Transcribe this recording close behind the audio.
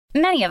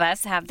Many of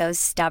us have those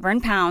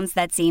stubborn pounds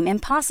that seem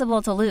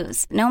impossible to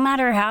lose, no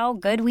matter how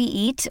good we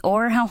eat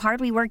or how hard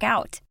we work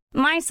out.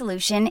 My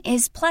solution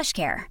is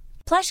PlushCare.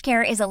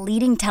 PlushCare is a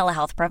leading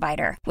telehealth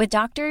provider with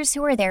doctors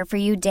who are there for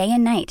you day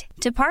and night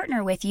to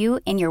partner with you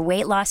in your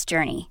weight loss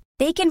journey.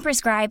 They can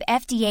prescribe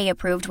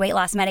FDA-approved weight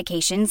loss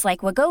medications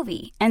like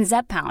Wegovy and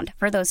Zepbound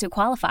for those who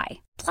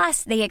qualify.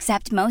 Plus, they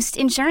accept most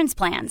insurance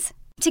plans.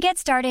 To get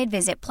started,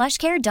 visit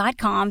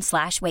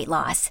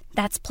plushcare.com/weightloss.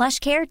 That's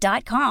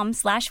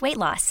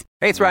plushcare.com/weightloss.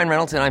 Hey, it's Ryan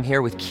Reynolds, and I'm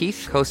here with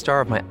Keith,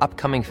 co-star of my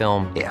upcoming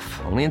film,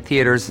 If, only in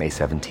theaters May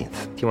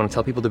 17th. Do you want to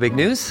tell people the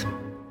big news?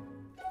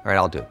 All right,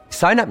 I'll do it.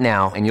 Sign up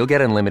now and you'll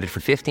get unlimited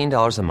for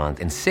 $15 a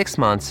month and 6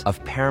 months of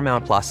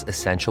Paramount Plus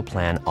Essential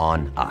Plan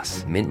on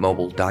us.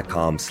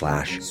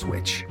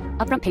 MintMobile.com/switch.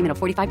 Upfront payment of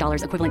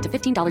 $45 equivalent to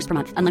 $15 per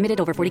month.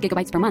 Unlimited over 40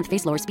 gigabytes per month.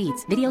 Face lower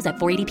speeds. Videos at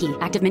 480p.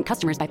 Active Mint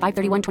customers by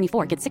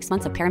 531.24 get 6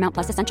 months of Paramount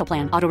Plus Essential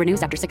Plan. Auto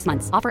renews after 6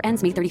 months. Offer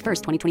ends May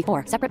 31st,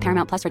 2024. Separate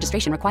Paramount Plus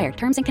registration required.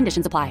 Terms and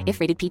conditions apply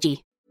if rated PG.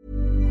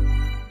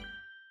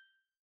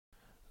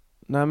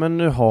 Nej, men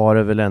nu har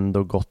det väl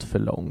ändå gått för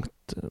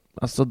långt.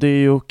 Alltså det är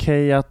ju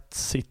okej att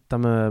sitta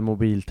med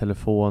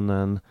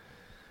mobiltelefonen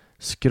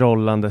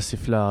scrollandes i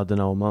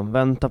flödena om man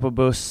väntar på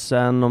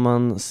bussen, om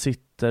man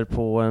sitter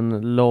på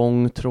en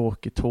lång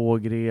tråkig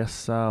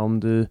tågresa, om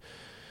du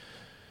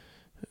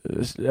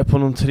är på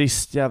någon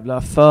trist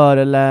jävla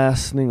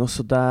föreläsning och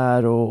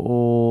sådär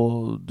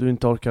och du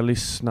inte orkar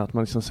lyssna, att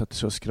man liksom sätter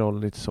sig och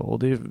scrollar lite så. Och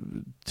det är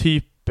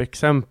typ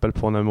exempel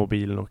på när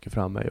mobilen åker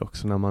fram mig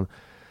också, när man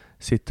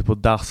sitter på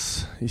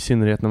dass, i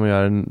synnerhet när man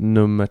gör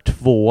nummer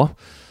 2.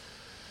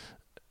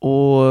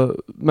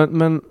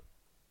 Men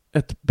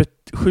ett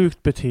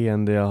sjukt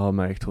beteende jag har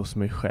märkt hos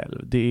mig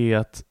själv, det är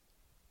att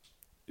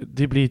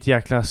det blir ett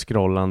jäkla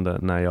scrollande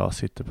när jag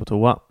sitter på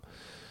toa.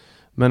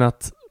 Men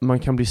att man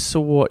kan bli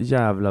så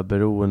jävla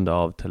beroende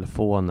av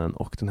telefonen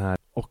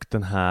och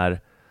den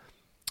här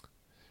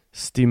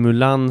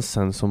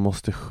stimulansen som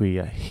måste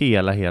ske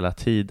hela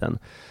tiden.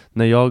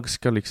 När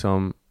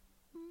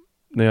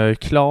jag är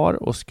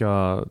klar och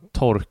ska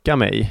torka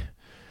mig,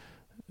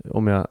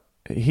 om jag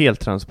är helt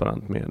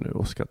transparent med nu,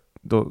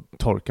 då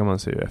torkar man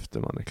sig ju efter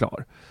man är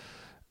klar.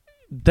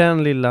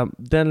 Den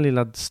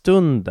lilla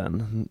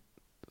stunden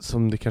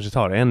som det kanske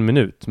tar 1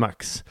 minut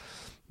max,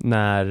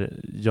 när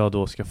jag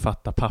då ska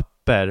fatta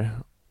papper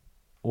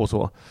och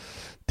så,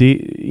 det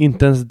är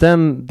inte ens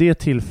det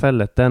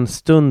tillfället, den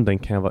stunden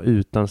kan jag vara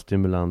utan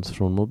stimulans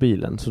från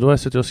mobilen. Så då har jag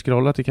suttit och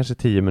scrollat i kanske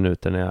 10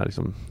 minuter när jag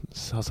liksom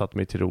har satt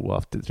mig till ro och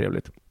haft det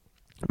trevligt.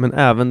 Men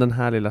även den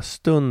här lilla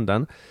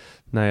stunden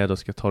när jag då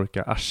ska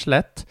torka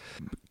arslet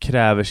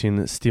kräver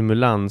sin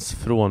stimulans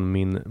från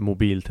min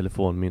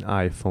mobiltelefon, min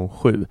iPhone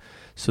 7.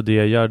 Så det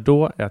jag gör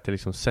då är att jag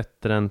liksom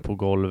sätter den på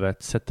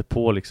golvet, sätter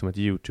på liksom ett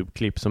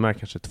YouTube-klipp som är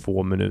kanske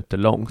 2 minuter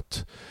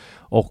långt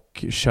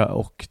och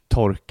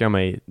torkar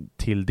mig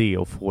till det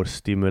och får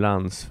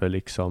stimulans för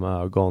liksom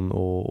ögon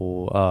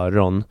och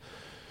öron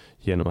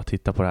genom att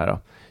titta på det här då.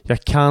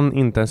 Jag kan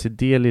inte ens i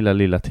det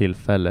lilla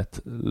tillfället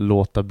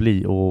låta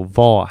bli och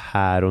vara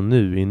här och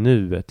nu i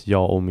nuet,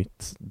 jag och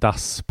mitt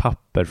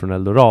dasspapper från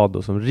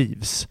Eldorado som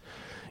rivs.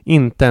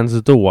 Inte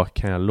ens då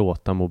kan jag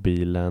låta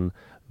mobilen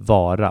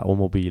vara, och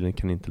mobilen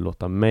kan inte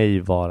låta mig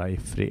vara i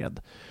fred.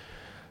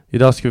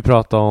 Idag ska vi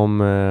prata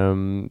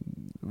om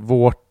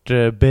vårt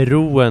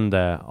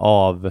beroende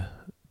av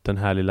den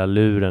här lilla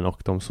luren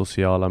och de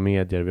sociala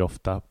medier vi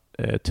ofta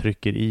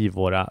trycker i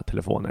våra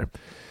telefoner.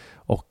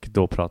 Och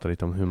då pratar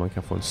lite om hur man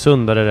kan få en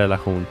sundare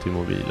relation till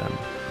mobilen.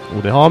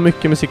 Och det har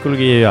mycket med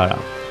psykologi att göra.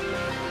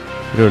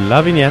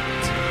 Rulla vignett.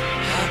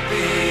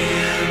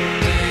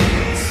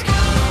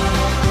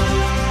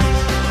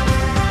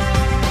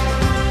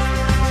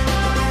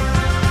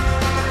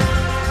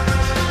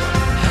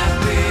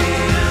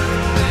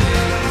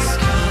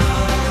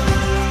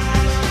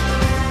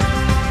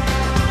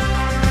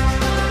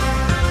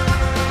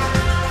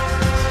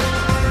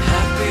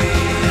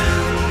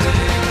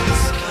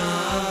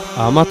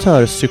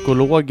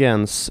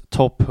 Amatörpsykologens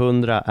topp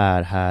 100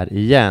 är här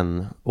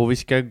igen. Och vi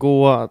ska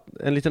gå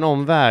en liten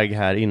omväg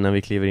här innan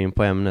vi kliver in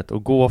på ämnet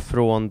och gå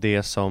från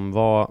det som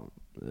var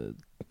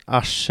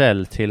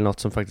arsel till något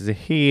som faktiskt är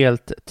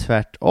helt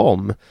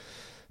tvärtom.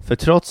 För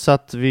trots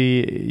att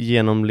vi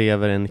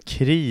genomlever en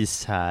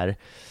kris här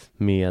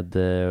med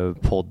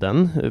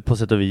podden på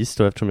sätt och vis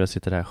då, eftersom jag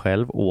sitter här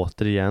själv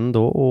återigen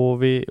då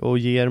och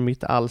ger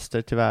mitt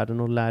alster till världen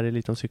och lär er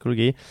lite om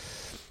psykologi,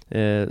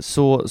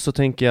 så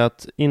tänker jag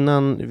att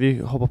innan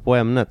vi hoppar på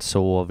ämnet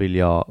så vill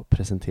jag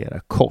presentera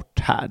kort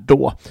här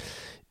då.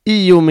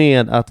 I och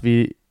med att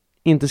vi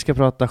inte ska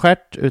prata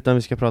stjärt utan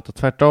vi ska prata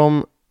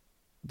tvärtom.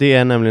 Det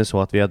är nämligen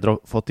så att vi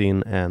har fått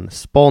in en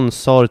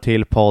sponsor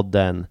till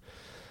podden.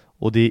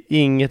 Och det är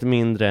inget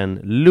mindre än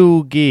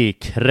Lugi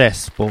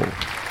Crespo.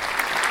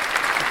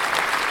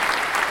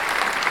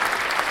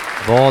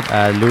 Vad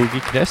är Lugi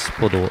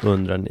Crespo då,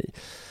 undrar ni?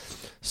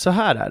 Så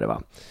här är det,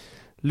 va?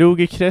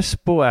 Lugi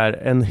Crespo är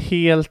en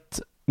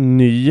helt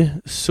ny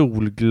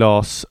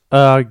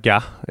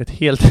solglasöga. Ett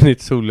helt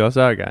nytt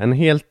solglasöga. En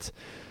helt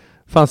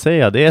fan säger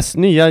jag? Det är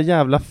nya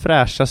jävla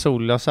fräscha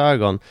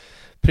solglasögon.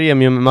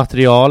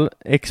 Premiummaterial,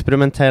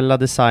 experimentella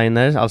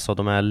designer, alltså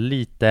de är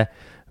lite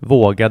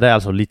vågade,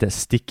 alltså lite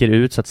sticker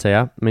ut så att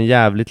säga, men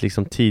jävligt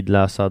liksom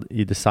tidlösa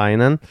i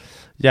designen.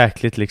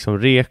 Jäkligt liksom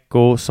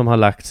reko som har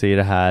lagt sig i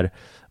det här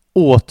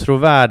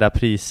åtråvärda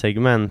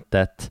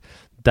prissegmentet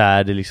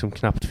där det liksom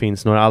knappt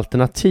finns några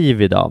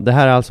alternativ idag. Det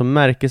här är alltså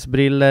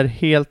märkesbriller,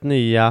 helt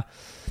nya,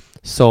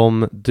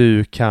 som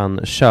du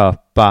kan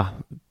köpa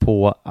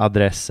på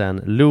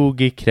adressen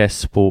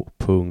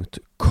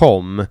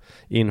lugicrespo.com.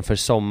 Inför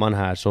sommaren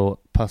här så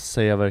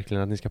passar jag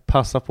verkligen att ni ska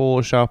passa på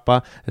att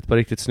köpa ett par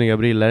riktigt snygga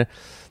briller.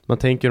 Man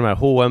tänker de här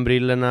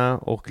H&M-brillorna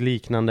och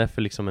liknande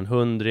för liksom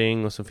 100,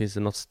 och så finns det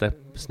något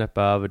snäpp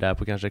över där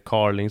på kanske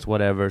Carlings,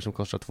 whatever, som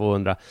kostar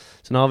 200.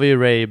 Sen har vi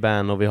ju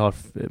Ray-Ban och vi har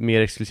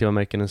mer exklusiva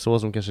märken än så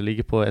som kanske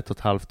ligger på 1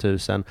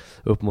 500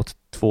 upp mot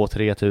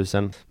 2-3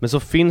 tusen. Men så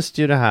finns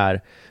det ju det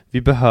här,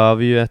 vi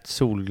behöver ju ett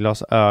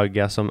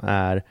solglasöga som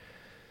är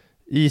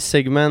i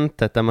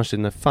segmentet där man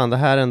känner, fan det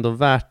här är ändå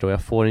värt då,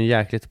 jag får en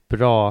jäkligt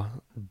bra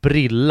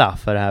brilla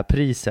för det här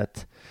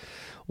priset.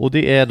 Och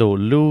det är då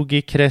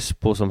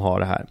Lugicrespo som har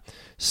det här.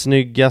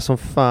 Snygga som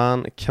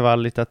fan,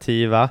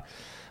 kvalitativa.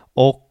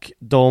 Och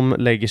de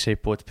lägger sig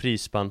på ett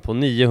prisband på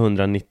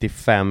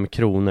 995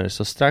 kronor.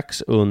 Så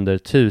strax under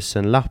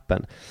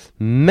 1000-lappen.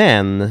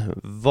 Men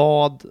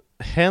vad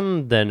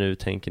händer nu,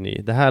 tänker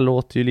ni? Det här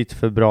låter ju lite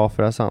för bra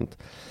för att vara sant.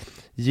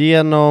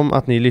 Genom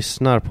att ni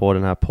lyssnar på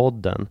den här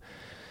podden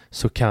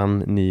så kan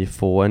ni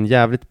få en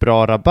jävligt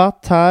bra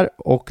rabatt här,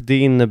 och det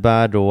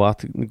innebär då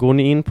att går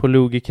ni in på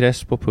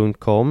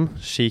lugicrespo.com,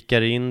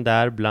 kikar in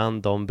där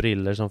bland de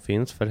briller som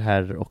finns för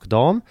herr och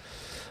dam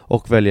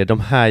och väljer de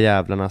här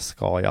jävlarna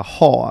ska jag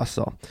ha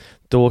alltså.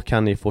 Då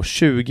kan ni få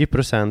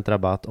 20%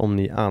 rabatt om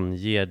ni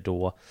anger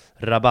då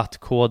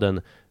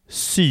rabattkoden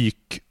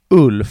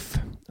PSYKULF,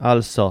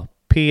 alltså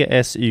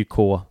PSYK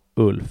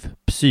Ulf,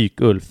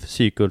 Psykulf,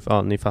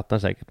 ja ni fattar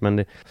säkert,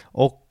 men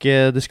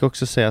det ska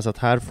också sägas att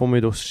här får man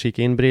ju då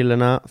kika in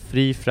brillorna,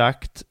 fri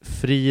frakt,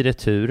 fri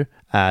retur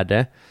är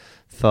det,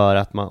 för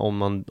att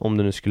om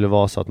det nu skulle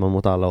vara så att man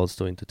mot alla odds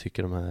då inte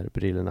tycker de här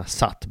brillorna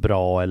satt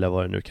bra eller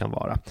vad det nu kan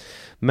vara.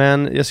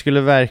 Men jag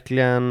skulle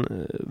verkligen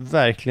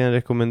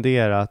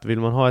rekommendera att vill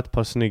man ha ett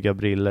par snygga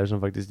briller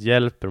som faktiskt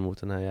hjälper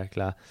mot den här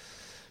jäkla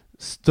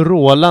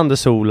strålande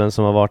solen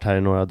som har varit här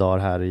i några dagar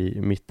här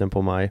i mitten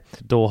på maj,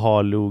 då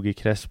har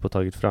Lugicrespo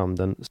tagit fram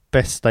den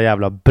bästa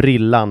jävla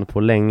brillan på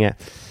länge.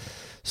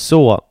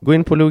 Så gå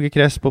in på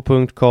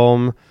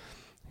lugicrespo.com,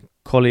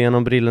 kolla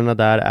igenom brillorna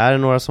där. Är det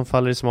några som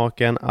faller i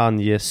smaken,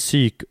 ange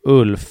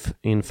PSYKULF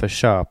inför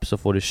köp så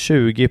får du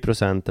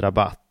 20%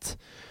 rabatt.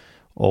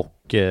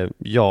 Och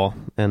ja,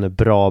 en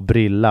bra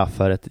brilla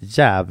för ett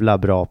jävla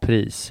bra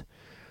pris.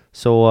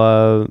 Så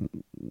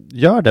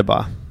gör det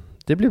bara.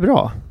 Det blir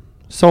bra.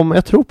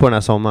 Jag tror på den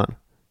här sommaren.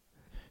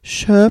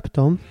 Köp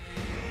dem.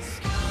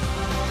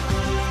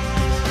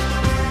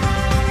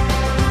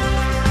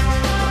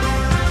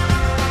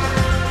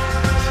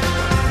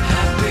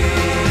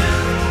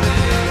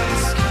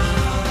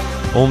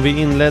 Om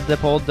vi inledde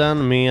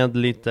podden med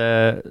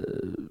lite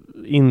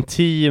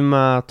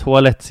intima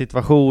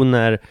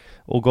toalettsituationer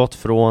och gått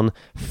från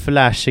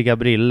flashiga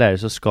briller,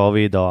 så ska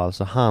vi idag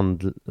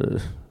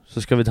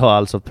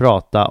alltså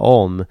prata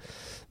om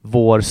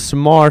vår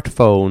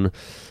smartphone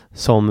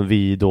som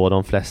vi då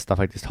de flesta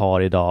faktiskt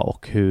har idag,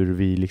 och hur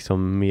vi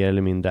liksom mer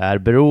eller mindre är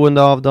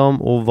beroende av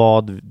dem och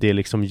vad det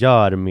liksom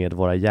gör med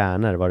våra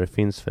hjärnor, vad det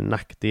finns för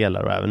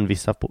nackdelar och även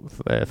vissa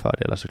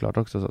fördelar såklart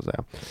också så att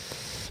säga.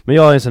 Men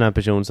jag är en sån här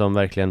person som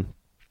verkligen,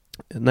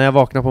 när jag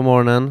vaknar på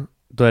morgonen,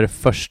 då är det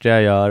första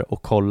jag gör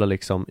och kolla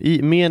liksom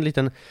med en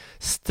liten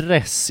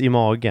stress i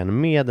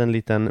magen, med en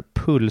liten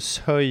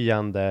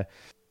pulshöjande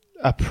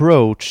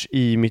approach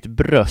i mitt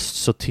bröst,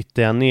 så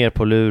tittar jag ner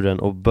på luren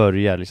och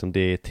börjar liksom, det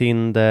är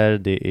Tinder,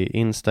 det är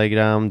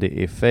Instagram,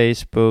 det är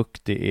Facebook,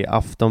 det är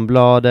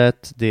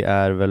Aftonbladet, det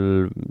är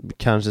väl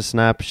kanske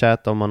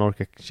Snapchat om man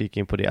orkar kika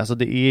in på det. Alltså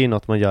det är ju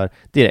något man gör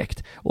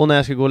direkt. Och när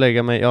jag ska gå och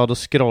lägga mig, ja då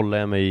scrollar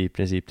jag mig i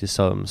princip till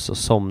sömns och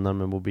somnar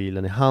med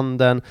mobilen i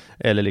handen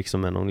eller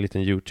liksom med någon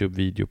liten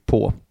YouTube-video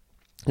på.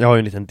 Jag har ju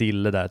en liten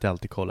dille där att jag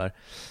alltid kollar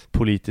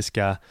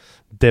politiska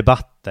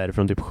debatter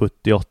från typ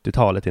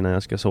 70-80-talet innan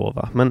jag ska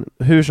sova. Men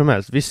hur som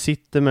helst, vi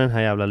sitter med den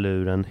här jävla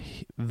luren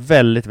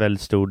väldigt,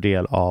 väldigt stor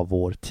del av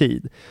vår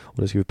tid.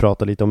 Och det ska vi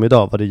prata lite om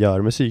idag, vad det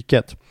gör med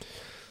psyket.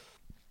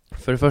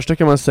 För det första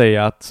kan man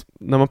säga att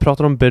när man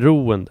pratar om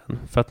beroenden,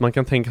 för att man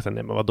kan tänka sig,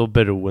 nej men vadå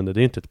beroende?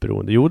 Det är inte ett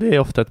beroende. Jo, det är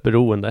ofta ett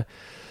beroende.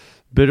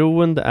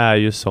 Beroende är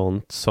ju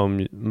sånt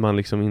som man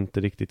liksom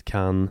inte riktigt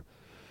kan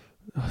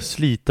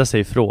slita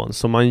sig ifrån,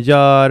 som man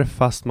gör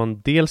fast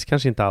man dels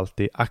kanske inte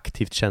alltid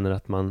aktivt känner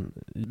att man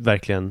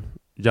verkligen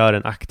gör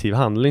en aktiv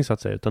handling så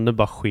att säga, utan det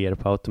bara sker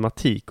på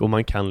automatik och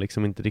man kan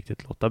liksom inte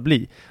riktigt låta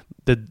bli.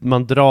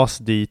 Man dras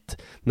dit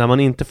när man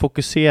inte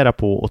fokuserar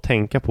på och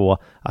tänka på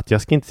att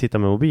jag ska inte sitta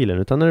med mobilen,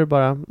 utan när du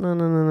bara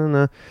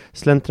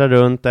släntra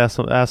runt,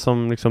 är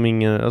som liksom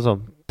ingen,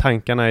 alltså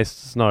tankarna är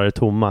snarare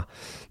tomma,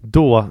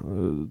 då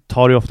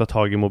tar du ofta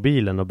tag i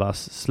mobilen och bara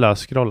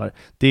slöscrollar.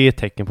 Det är ett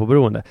tecken på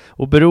beroende.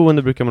 Och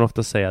beroende brukar man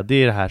ofta säga, det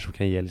är det här som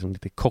kan ge liksom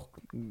lite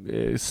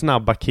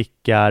snabba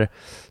kickar,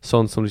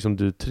 sånt som liksom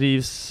du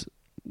trivs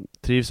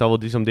av.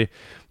 Och liksom det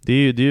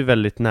är ju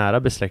väldigt nära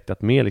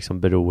besläktat med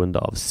liksom beroende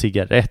av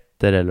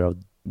cigaretter eller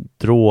av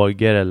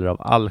droger eller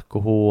av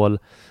alkohol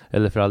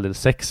eller för all del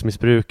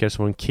sexmissbrukare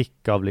som får en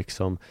kick av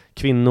liksom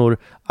kvinnor.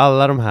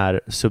 Alla de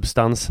här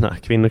substanserna,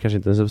 kvinnor kanske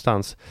inte är en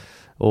substans,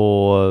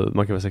 och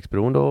man kan vara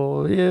sexberoende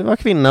och vara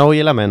kvinna och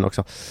gilla män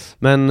också,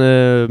 men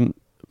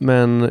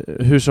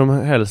hur som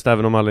helst,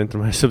 även om alla inte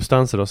de här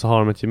substanser då, så har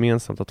de ett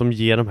gemensamt, att de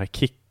ger de här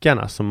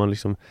kickarna som man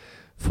liksom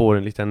får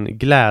ett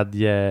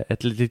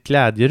litet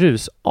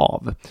glädjerus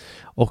av.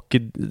 Och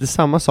det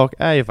samma sak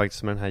är ju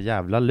faktiskt med den här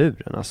jävla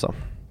luren alltså.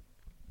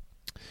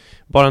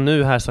 Bara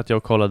nu här satt jag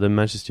och kollade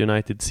Manchester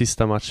Uniteds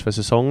sista match för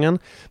säsongen.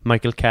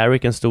 Michael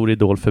Carrick, en stor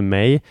idol för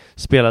mig,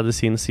 spelade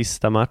sin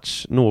sista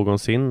match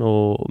någonsin.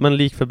 Men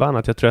lik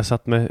förbannat, jag tror jag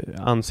satt med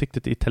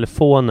ansiktet i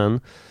telefonen.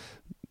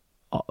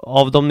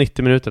 Av de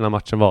 90 minuterna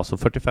matchen var, så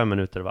 45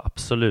 minuter var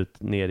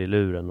absolut ner i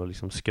luren och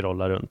liksom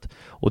scrolla runt.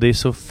 Och det är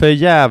så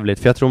förjävligt,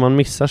 för jag tror man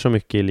missar så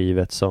mycket i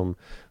livet som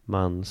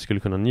man skulle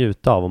kunna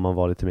njuta av om man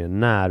var lite mer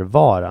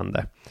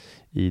närvarande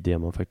i det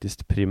man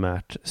faktiskt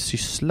primärt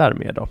sysslar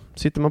med då.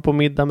 Sitter man på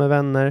middag med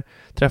vänner,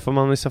 träffar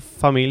man vissa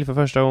familj för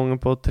första gången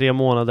på 3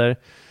 månader,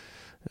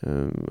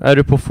 är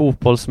du på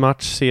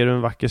fotbollsmatch, ser du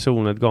en vacker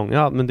solnedgång,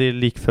 ja men det är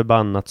lik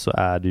förbannat så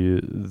är du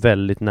ju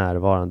väldigt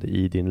närvarande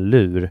i din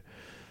lur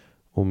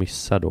och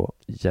missar då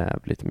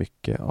jävligt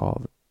mycket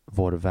av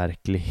vår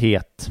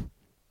verklighet.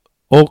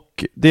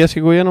 Och det jag ska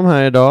gå igenom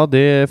här idag, det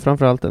är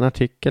framförallt en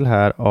artikel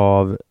här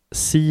av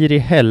Siri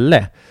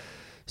Helle,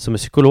 som är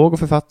psykolog och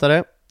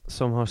författare,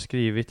 som har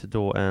skrivit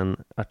då en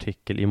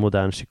artikel i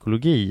Modern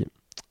Psykologi,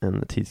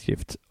 en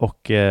tidskrift.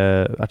 Och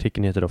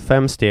artikeln heter då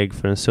 5 steg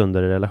för en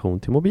sundare relation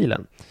till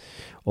mobilen.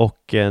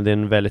 Och det är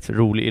en väldigt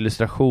rolig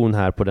illustration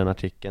här på den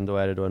artikeln. Då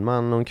är det då en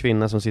man och en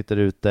kvinna som sitter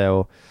ute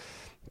och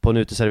på en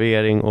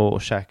uteservering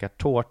och käkar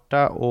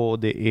tårta, och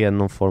det är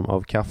någon form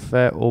av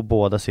kaffe, och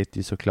båda sitter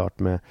ju såklart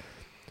med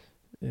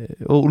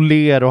och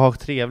ler och har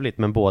trevligt,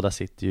 men båda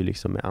sitter ju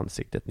liksom med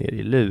ansiktet ner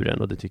i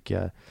luren, och det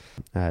tycker jag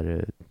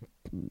är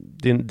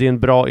det är en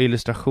bra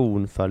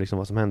illustration för liksom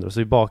vad som händer. Och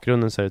så i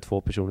bakgrunden så är det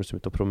 2 personer som är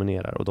ute och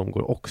promenerar, och de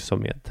går också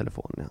med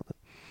telefonen i handen.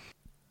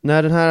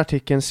 När den här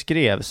artikeln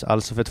skrevs,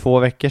 alltså för 2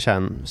 veckor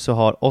sedan, så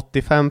har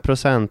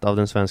 85% av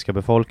den svenska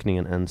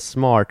befolkningen en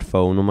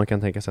smartphone. Och man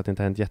kan tänka sig att det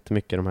inte har hänt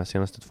jättemycket de här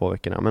senaste 2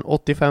 veckorna, men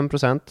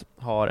 85%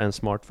 har en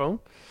smartphone.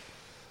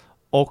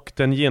 Och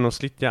den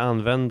genomsnittliga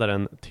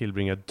användaren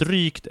tillbringar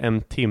drygt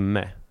 1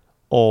 timme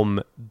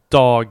om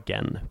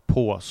dagen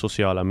på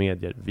sociala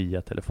medier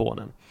via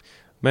telefonen.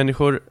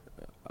 Människor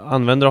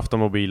använder ofta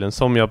mobilen,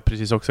 som jag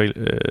precis också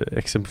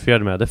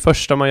exemplifierade med. Det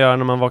första man gör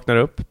när man vaknar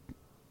upp,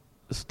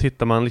 så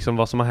tittar man liksom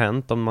vad som har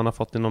hänt, om man har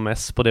fått någon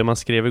mess på det man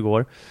skrev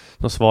igår,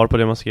 något svar på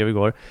det man skrev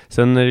igår.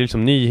 Sen är det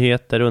liksom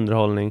nyheter,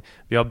 underhållning.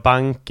 Vi har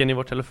banken i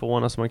vår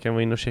telefon, alltså man kan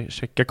vara in och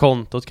checka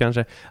kontot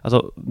kanske.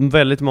 Alltså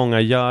väldigt många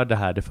gör det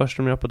här det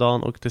första de gör på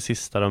dagen och det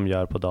sista de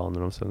gör på dagen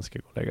när de sen ska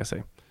gå och lägga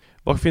sig.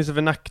 Vad finns det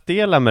för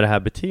nackdelar med det här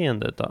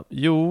beteendet då?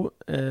 Jo,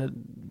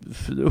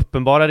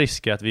 uppenbara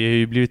risker att vi har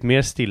ju blivit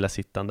mer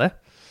stillasittande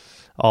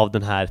av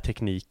den här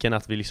tekniken,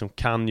 att vi liksom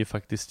kan ju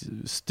faktiskt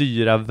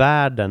styra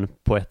världen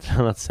på ett eller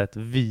annat sätt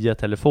via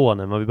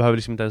telefonen. Men vi behöver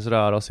liksom inte ens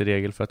röra oss i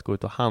regel för att gå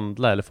ut och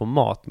handla eller få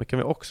mat, men kan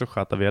vi också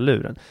sköta via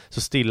luren.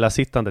 Så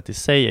stillasittandet i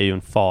sig är ju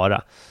en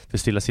fara, för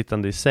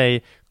stillasittande i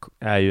sig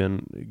är ju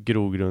en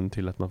grogrund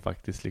till att man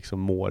faktiskt liksom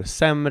mår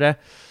sämre.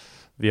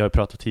 Vi har ju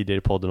pratat tidigare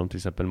i podden om till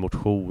exempel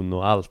motion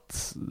och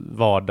allt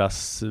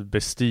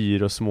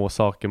vardagsbestyr och små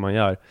saker man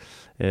gör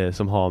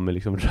som har med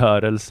liksom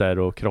rörelser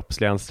och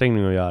kroppslig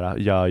ansträngning att göra,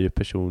 gör ju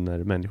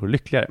människor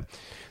lyckligare.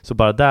 Så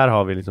bara där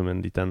har vi liksom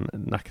en liten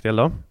nackdel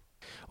då.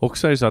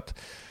 Också är det så att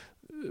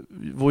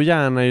vår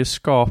hjärna är ju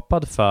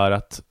skapad för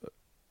att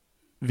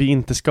vi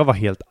inte ska vara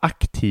helt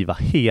aktiva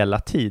hela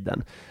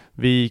tiden.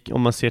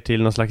 Om man ser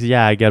till någon slags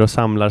jägar- och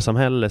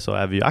samlarsamhälle, så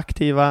är vi ju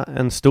aktiva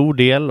en stor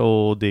del,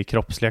 och det är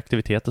kroppslig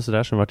aktivitet och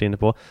sådär som vi varit inne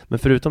på. Men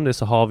förutom det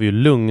så har vi ju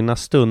lugna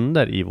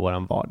stunder i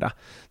våran vardag,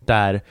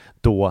 där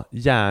då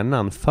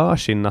hjärnan för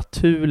sin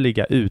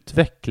naturliga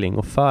utveckling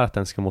och för att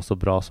den ska må så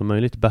bra som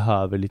möjligt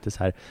behöver lite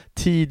så här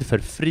tid för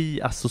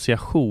fri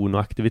association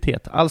och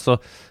aktivitet. Alltså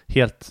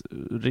helt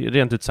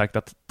rent ut sagt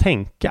att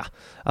tänka,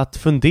 att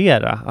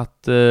fundera,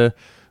 att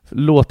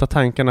låta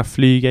tankarna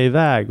flyga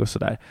iväg och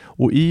sådär.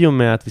 Och i och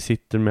med att vi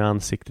sitter med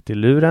ansiktet i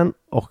luren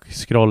och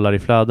scrollar i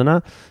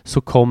flödena,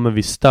 så kommer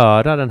vi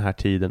störa den här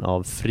tiden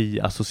av fri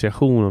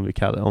association,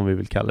 om vi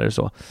vill kalla det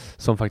så,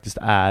 som faktiskt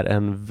är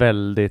en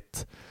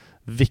väldigt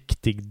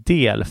viktig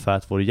del för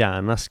att vår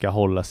hjärna ska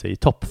hålla sig i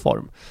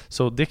toppform.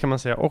 Så det kan man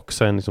säga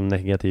också är en liksom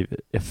negativ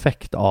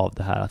effekt av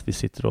det här, att vi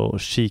sitter och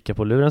kikar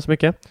på luren så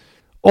mycket.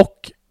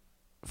 Och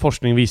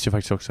forskning visar ju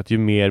faktiskt också att ju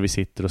mer vi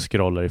sitter och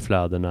scrollar i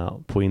flödena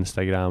på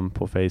Instagram,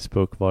 på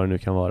Facebook, vad det nu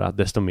kan vara,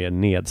 desto mer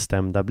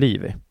nedstämda blir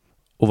vi.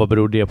 Och vad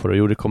beror det på då?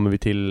 Jo, det kommer vi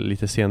till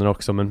lite senare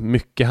också, men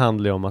mycket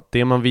handlar ju om att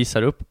det man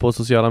visar upp på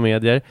sociala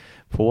medier,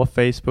 på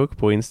Facebook,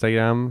 på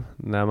Instagram,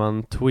 när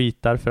man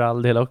tweetar för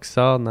all del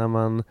också, när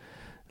man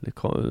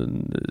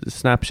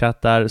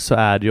snapchattar, så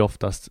är det ju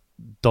oftast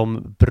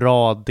de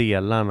bra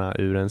delarna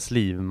ur ens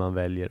liv man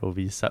väljer att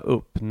visa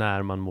upp.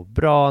 När man mår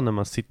bra, när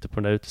man sitter på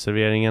den där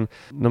uteserveringen,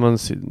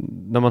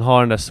 när man har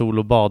den där sol-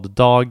 och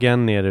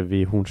baddagen nere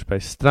vid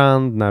Hornsbergs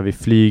strand, när vi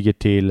flyger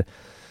till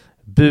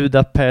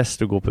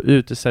Budapest och går på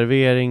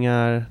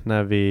uteserveringar,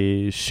 när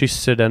vi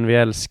kysser den vi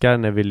älskar,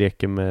 när vi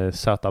leker med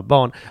söta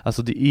barn.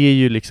 Alltså det är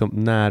ju liksom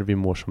när vi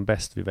mår som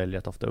bäst vi väljer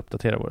att ofta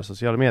uppdatera våra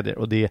sociala medier.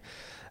 Och det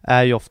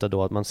är ju ofta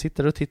då att man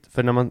sitter och tittar,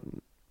 för när man,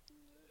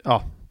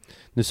 ja,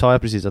 nu sa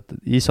jag precis att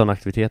i sådana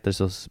aktiviteter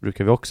så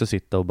brukar vi också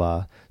sitta och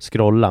bara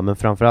scrolla, men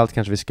framförallt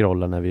kanske vi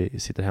scrollar när vi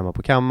sitter hemma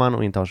på kammaren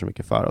och inte har så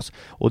mycket för oss.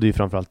 Och det är ju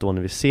framförallt då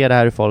när vi ser det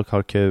här hur folk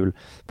har kul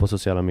på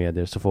sociala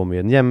medier, så får vi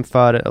en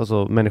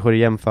alltså människor är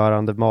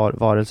jämförande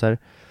varelser,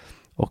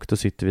 och då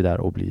sitter vi där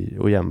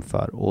och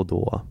jämför, och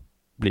då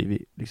blir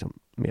vi liksom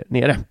mer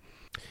nere.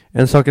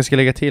 En sak jag ska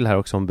lägga till här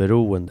också om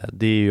beroende,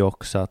 det är ju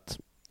också att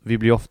vi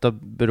blir ofta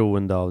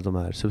beroende av de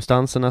här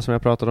substanserna som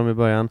jag pratade om i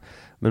början.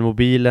 Men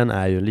mobilen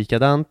är ju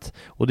likadant.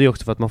 Och det är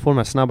också för att man får de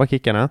här snabba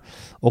kickarna.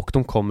 Och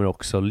de kommer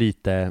också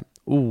lite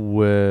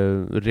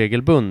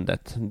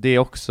oregelbundet. Det är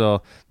också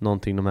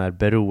någonting de här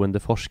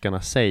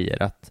beroendeforskarna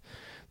säger. Att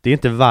det är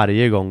inte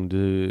varje gång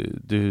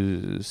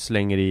du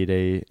slänger i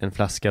dig en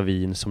flaska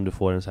vin som du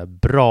får en så här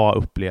bra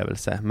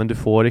upplevelse. Men du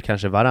får det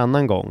kanske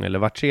varannan gång. Eller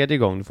var tredje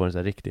gång du får en så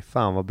här riktigt,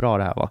 fan vad bra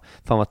det här var.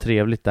 Fan vad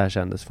trevligt det här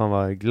kändes. Fan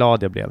vad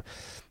glad jag blev.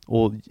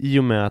 Och i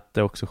och med att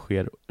det också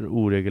sker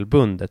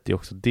oregelbundet, det är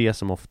också det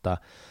som ofta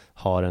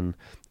har en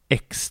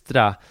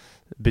extra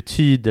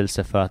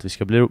betydelse för att vi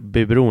ska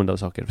bli beroende av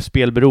saker. För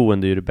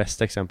spelberoende är ju det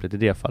bästa exemplet i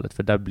det fallet,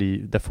 för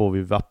där får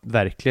vi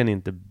verkligen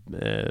inte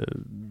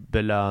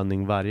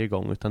belöning varje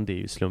gång, utan det är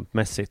ju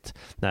slumpmässigt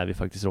när vi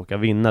faktiskt råkar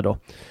vinna då.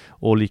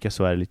 Och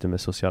likaså är det lite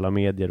med sociala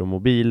medier och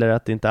mobiler,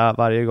 att det inte är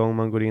varje gång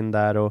man går in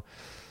där och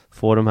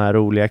få de här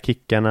roliga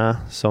kickarna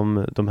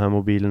som de här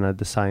mobilerna är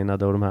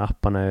designade och de här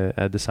apparna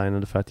är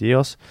designade för att ge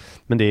oss.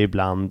 Men det är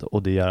ibland,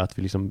 och det gör att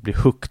vi liksom blir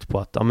hooked på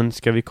att ja, men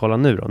ska vi kolla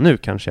nu då? Nu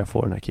kanske jag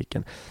får den här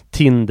kicken.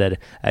 Tinder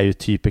är ju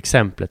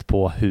typexemplet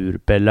på hur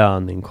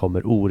belöning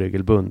kommer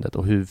oregelbundet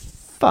och hur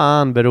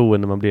fan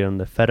beroende man blir av den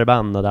där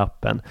förbannade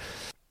appen.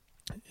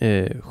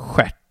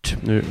 Stjärt.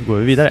 Nu går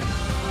vi vidare.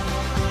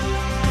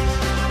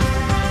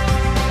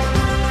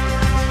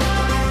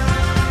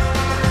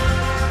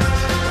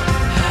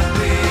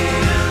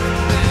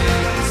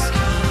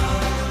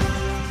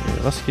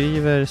 Vad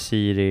skriver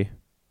Siri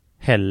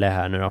Helle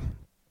här nu då?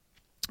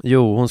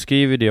 Jo, hon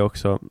skriver det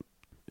också.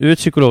 Ur ett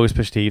psykologiskt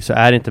perspektiv så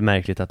är det inte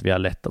märkligt att vi har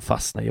lätt att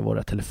fastna i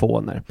våra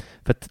telefoner.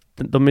 För att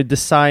de är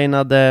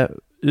designade,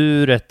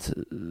 ur ett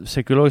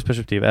psykologiskt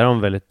perspektiv är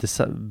de väldigt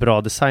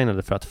bra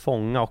designade för att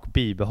fånga och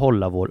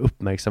bibehålla vår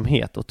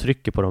uppmärksamhet och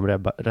trycker på de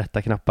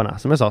rätta knapparna.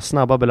 Som jag sa,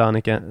 snabba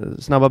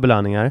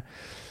belöningar.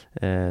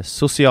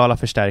 Sociala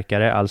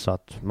förstärkare, alltså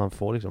att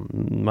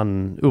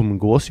man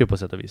umgås ju på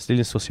sätt och vis. Det är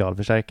en social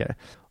förstärkare.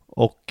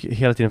 Och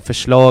hela tiden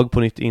förslag på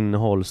nytt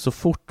innehåll. Så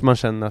fort man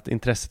känner att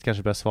intresset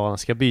kanske börjar svalna,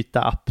 ska jag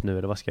byta app nu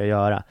eller vad ska jag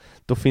göra?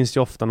 Då finns det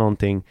ju ofta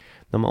någonting,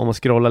 om man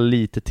scrollar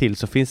lite till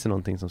så finns det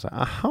någonting som säger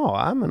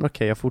aha, men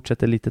okej, jag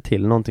fortsätter lite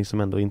till. Någonting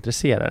som ändå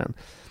intresserar en.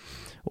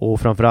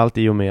 Och framförallt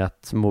i och med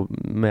att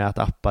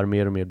appar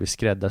mer och mer blir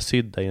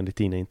skräddarsydda enligt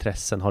dina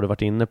intressen. Har du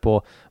varit inne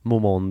på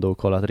Momondo och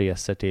kollat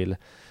resor till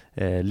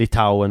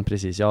Litauen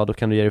precis, ja då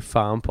kan du ge dig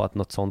fan på att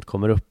något sånt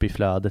kommer upp i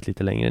flödet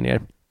lite längre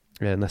ner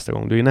nästa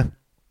gång du är inne.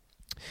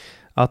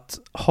 Att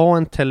ha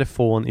en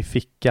telefon i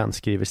fickan,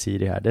 skriver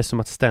Siri här, det är som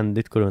att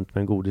ständigt gå runt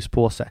med en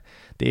godispåse.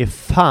 Det är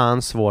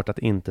fan svårt att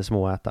inte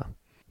småäta.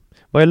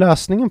 Vad är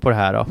lösningen på det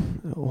här då?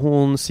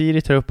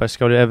 Siri tar upp här,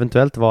 ska det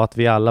eventuellt vara att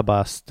vi alla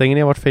bara stänger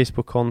ner vårt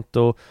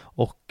Facebook-konto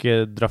och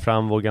drar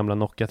fram vår gamla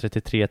Nokia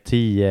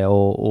 3310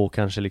 och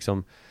kanske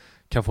liksom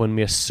kan få en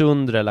mer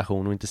sund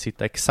relation och inte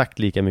sitta exakt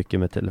lika mycket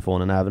med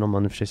telefonen, även om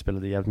man i och för sig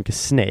spelade jävligt mycket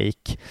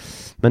Snake.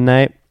 Men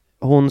nej,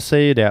 hon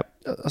säger det.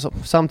 Alltså,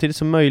 samtidigt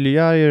så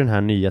möjliggör ju den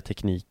här nya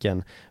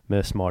tekniken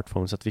med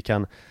smartphones att vi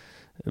kan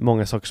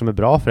många saker som är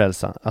bra för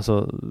hälsan.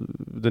 Alltså,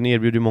 den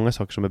erbjuder många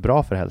saker som är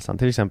bra för hälsan.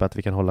 Till exempel att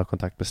vi kan hålla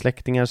kontakt med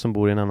släktingar som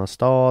bor i en annan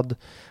stad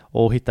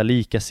och hitta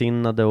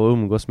likasinnade och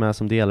umgås med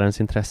som delar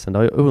ens intressen. Det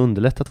har ju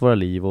underlättat våra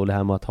liv, och det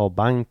här med att ha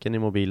banken i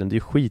mobilen, det är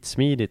ju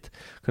skitsmidigt.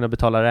 Kunna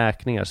betala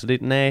räkningar. Så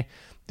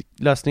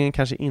lösningen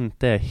kanske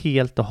inte är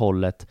helt och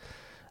hållet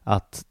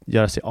att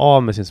göra sig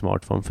av med sin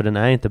smartphone, för den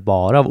är inte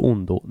bara av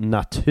ondo,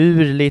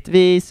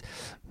 naturligtvis,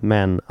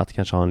 men att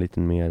kanske ha en lite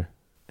mer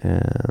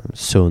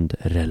sund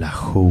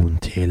relation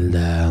till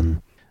den.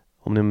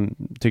 Om ni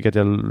tycker att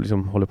jag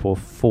liksom håller på att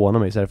fåna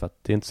mig, så är det för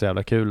att det är inte så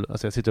jävla kul.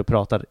 Alltså jag sitter och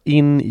pratar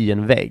in i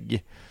en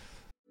vägg.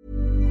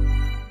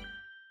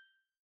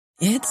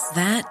 It's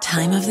that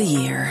time of the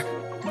year.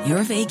 Your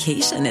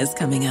vacation is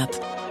coming up.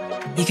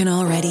 You can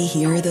already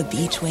hear the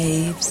beach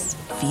waves,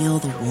 feel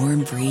the warm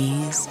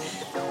breeze,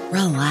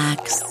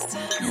 relax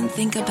and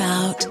think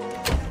about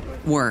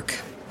Work.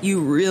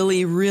 You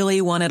really,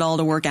 really want it all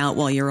to work out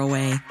while you're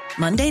away.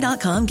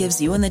 Monday.com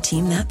gives you and the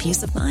team that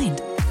peace of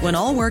mind. When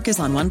all work is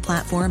on one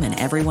platform and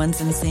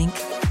everyone's in sync,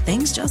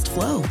 things just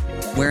flow.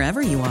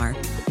 Wherever you are,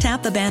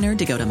 tap the banner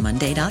to go to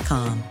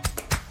Monday.com.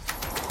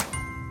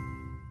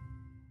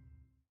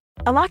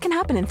 A lot can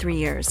happen in 3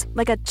 years,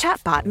 like a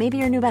chatbot may be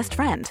your new best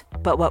friend.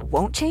 But what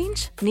won't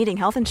change? Needing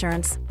health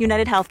insurance.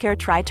 United Healthcare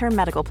Tri-Term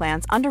Medical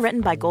Plans,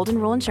 underwritten by Golden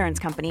Rule Insurance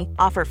Company,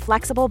 offer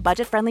flexible,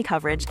 budget-friendly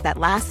coverage that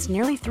lasts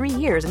nearly 3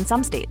 years in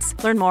some states.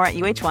 Learn more at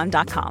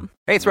uh1.com.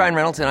 Hey, it's Ryan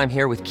Reynolds, and I'm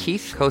here with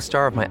Keith,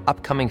 co-star of my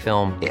upcoming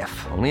film,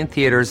 If, only in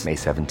theaters May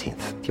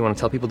 17th. Do you want to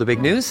tell people the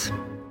big news?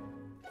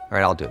 All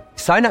right, I'll do it.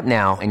 Sign up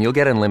now and you'll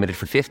get unlimited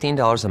for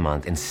 $15 a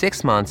month and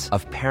 6 months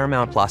of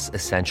Paramount Plus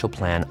Essential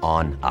Plan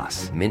on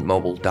us.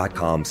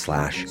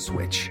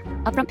 MintMobile.com/switch.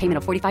 Upfront payment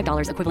of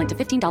 $45 equivalent to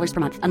 $15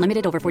 per month.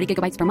 Unlimited over 40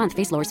 gigabytes per month.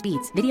 Face lower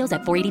speeds. Videos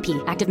at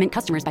 480p. Active Mint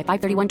customers by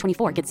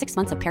 531.24 get 6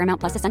 months of Paramount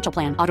Plus Essential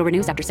Plan. Auto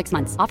renews after 6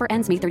 months. Offer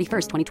ends May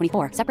 31st,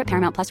 2024. Separate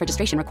Paramount Plus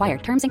registration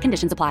required. Terms and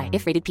conditions apply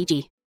if rated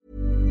PG.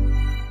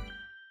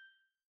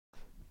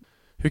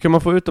 Hur kan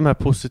man få ut de här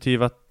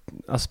positiva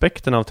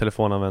aspekterna av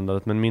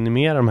telefonanvändandet men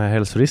minimera de här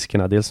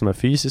hälsoriskerna? Dels de här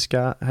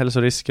fysiska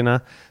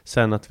hälsoriskerna,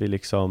 sen att vi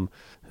liksom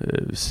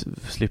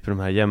slipper de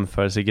här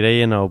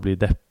jämförelsegrejerna och blir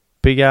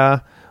deppiga,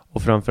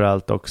 och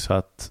framförallt också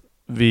att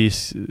vi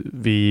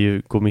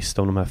går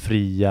miste om de här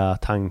fria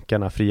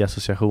tankarna, fria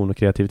association och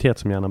kreativitet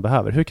som hjärnan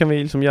behöver. Hur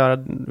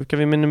kan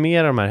vi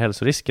minimera de här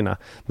hälsoriskerna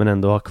men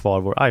ändå ha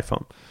kvar vår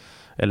iPhone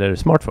eller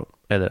smartphone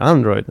eller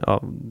Android?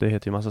 Ja, det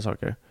heter ju massa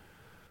saker.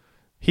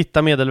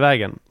 Hitta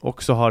medelvägen.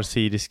 Och så har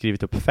Siri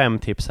skrivit upp 5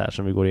 tips här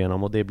som vi går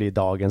igenom, och det blir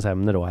dagens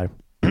ämne då här.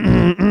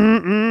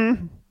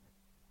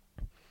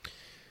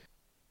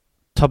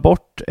 Ta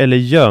bort eller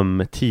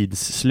göm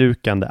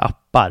tidsslukande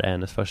appar är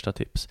hennes första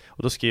tips.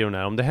 Och då skriver hon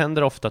här: om det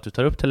händer ofta att du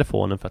tar upp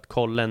telefonen för att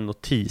kolla en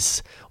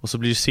notis, och så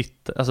blir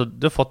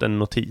du har fått en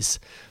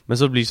notis, men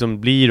så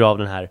blir du av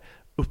den här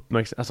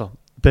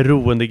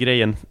beroende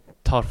grejen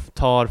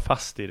tar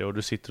fast i det, och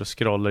du sitter och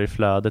scrollar i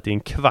flödet i en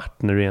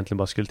kvart när du egentligen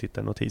bara skulle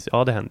titta en notis.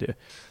 Ja, det händer ju.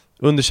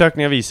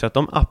 Undersökningar visar att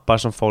de appar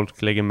som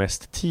folk lägger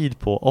mest tid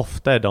på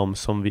ofta är de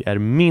som vi är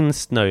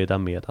minst nöjda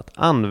med att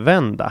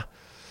använda.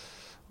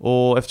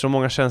 Och eftersom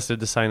många tjänster är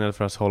designade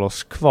för att hålla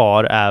oss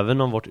kvar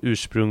även om vårt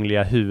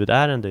ursprungliga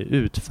huvudärende är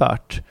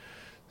utfört,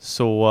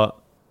 så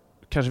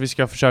kanske vi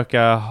ska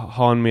försöka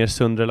ha en mer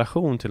sund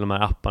relation till de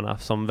här apparna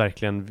som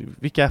verkligen,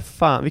 vilka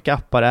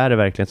appar är det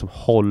verkligen som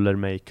håller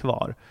mig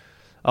kvar?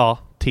 Ja,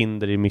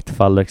 Tinder i mitt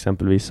fall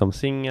exempelvis som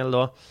singel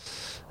då.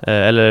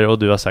 Och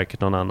du har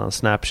säkert någon annan.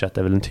 Snapchat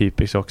är väl en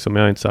typisk också, men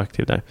jag är inte så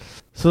aktiv där.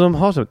 Så de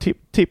har som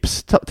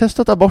tips.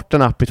 Testa att ta bort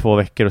en app i 2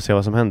 veckor och se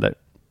vad som händer.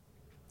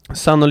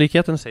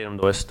 Sannolikheten, säger de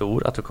då, är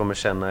stor att du kommer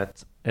känna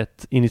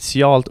ett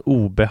initialt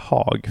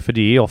obehag. För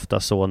det är ofta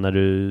så när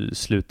du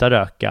slutar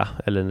röka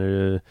eller när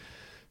du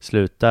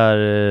slutar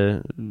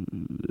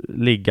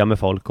ligga med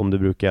folk, om du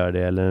brukar göra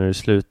det, eller när du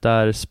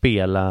slutar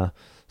spela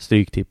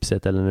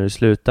stryktipset, eller när du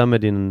slutar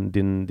med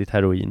ditt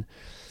heroin.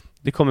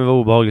 Det kommer vara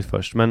obehagligt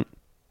först, men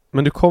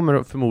du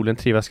kommer förmodligen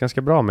trivas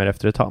ganska bra med det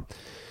efter ett tag.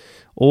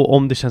 Och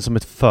om det känns som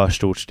ett för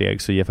stort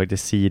steg, så ger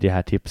faktiskt Siri det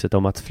här tipset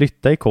om att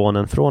flytta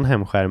ikonen från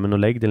hemskärmen och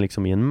lägg den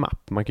liksom i en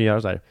mapp. Man kan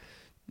göra så här: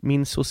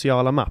 min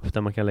sociala mapp,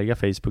 där man kan lägga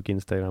Facebook,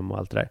 Instagram och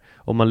allt det där.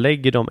 Om man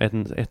lägger dem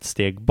ett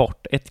steg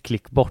bort, ett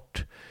klick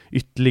bort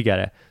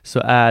ytterligare, så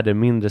är det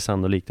mindre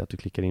sannolikt att du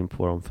klickar in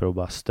på dem för att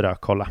bara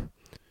strökolla.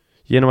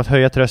 Genom att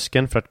höja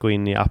tröskeln för att gå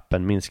in i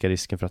appen minskar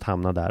risken för att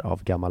hamna där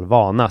av gammal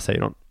vana,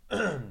 säger hon.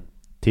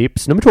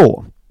 Tips nummer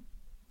 2.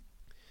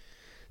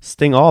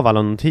 Stäng av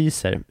alla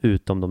notiser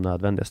utom de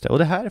nödvändigaste. Och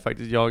det här är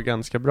faktiskt jag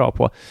ganska bra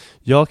på.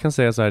 Jag kan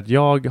säga så här att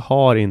jag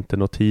har inte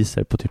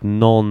notiser på typ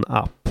någon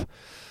app.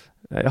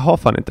 Jag har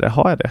fan inte det.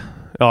 Har jag det?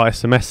 Ja,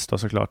 sms då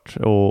såklart.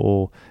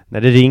 Och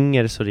när det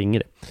ringer så ringer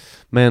det.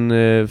 Men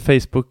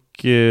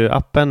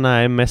Facebook-appen,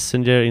 nej.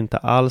 Messenger inte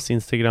alls.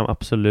 Instagram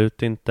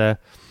absolut inte.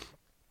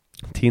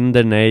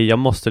 Tinder, nej. Jag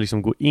måste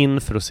liksom gå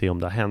in för att se om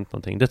det har hänt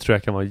någonting. Det tror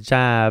jag kan vara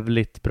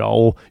jävligt bra.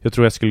 Och jag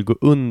tror jag skulle gå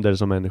under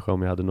som människa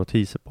om jag hade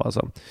notiser på.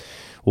 Alltså.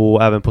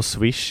 Och även på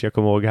Swish. Jag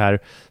kommer ihåg här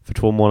för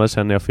 2 månader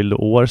sedan när jag fyllde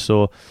år,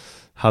 så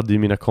hade ju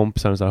mina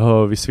kompisar så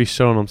här: vi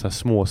swishar honom så här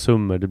små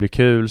summor, det blir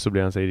kul. Så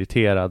blir han så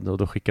irriterad, och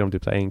då skickar de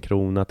typ så här 1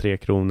 krona, 3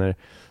 kronor.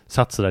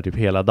 Satt så där typ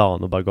hela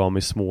dagen och bara gav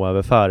mig små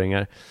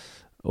överföringar.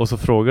 Och så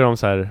frågar de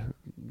så här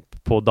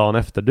på dagen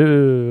efter: du,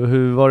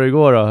 hur var det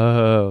igår då?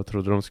 Och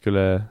trodde de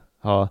skulle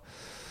ha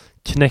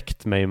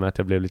knäckt mig med att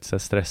jag blev lite så här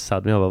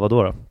stressad. Men jag bara,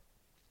 vadå då?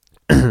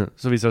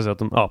 Så visade det sig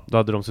att då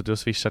hade de suttit och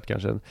swishat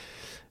kanske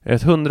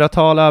ett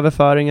 100-tal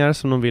överföringar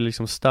som de vill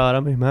liksom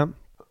störa mig med.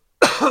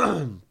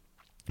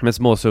 Med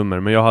små summor.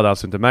 Men jag hade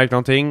alltså inte märkt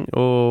någonting,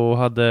 och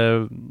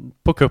hade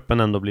på kuppen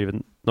ändå blivit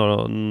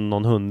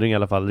någon 100 i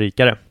alla fall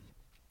rikare.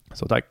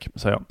 Så tack,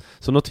 sa jag.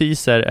 Så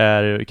notiser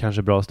är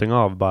kanske bra att stänga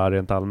av, bara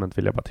rent allmänt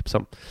vill jag bara tipsa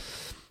om.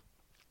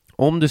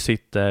 Om du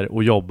sitter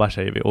och jobbar,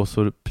 säger vi, och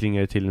så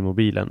plingar det till i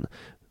mobilen.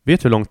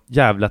 Vet du hur lång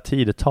jävla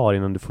tid det tar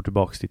innan du får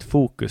tillbaka ditt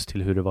fokus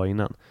till hur det var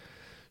innan?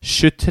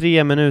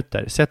 23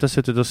 minuter. Så att jag har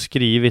suttit och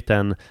skrivit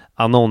en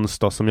annons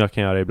då, som jag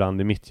kan göra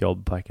ibland i mitt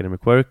jobb på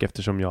Academic Work,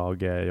 eftersom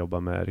jag jobbar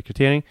med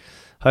rekrytering.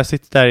 Har jag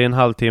suttit där i en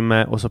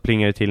halvtimme och så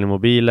plingar det till i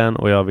mobilen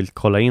och jag vill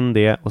kolla in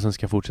det och sen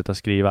ska jag fortsätta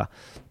skriva.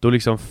 Då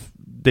liksom,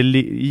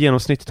 i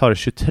genomsnitt tar det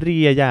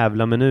 23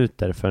 jävla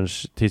minuter förrän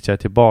tills jag är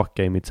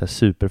tillbaka i mitt så här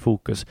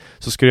superfokus.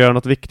 Så ska du göra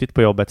något viktigt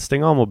på jobbet,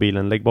 stäng av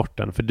mobilen, lägg bort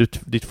den, för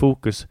ditt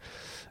fokus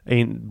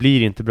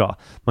blir inte bra.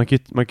 Man kan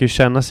ju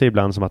känna sig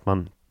ibland som att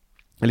man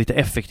är lite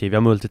effektiv,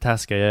 jag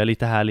multitaskar, jag är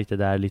lite här, lite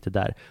där, lite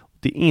där.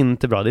 Det är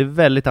inte bra, det är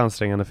väldigt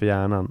ansträngande för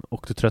hjärnan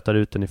och du tröttar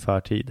ut den i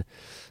förtid.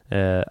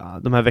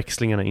 De här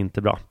växlingarna är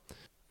inte bra.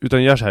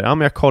 Utan gör så här,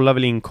 men jag kollar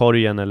väl in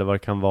korgen eller vad det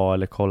kan vara,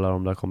 eller kollar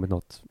om det har kommit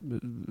något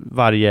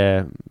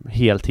varje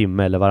hel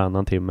timme eller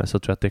varannan timme, så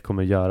tror jag att det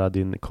kommer göra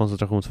din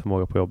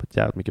koncentrationsförmåga på jobbet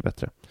jävligt mycket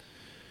bättre.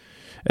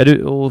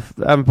 Och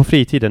även på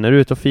fritiden, är du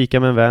ute och fika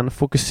med en vän,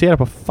 fokusera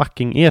på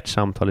fucking ert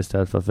samtal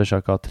istället för att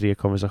försöka ha 3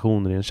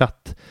 konversationer i en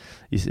chatt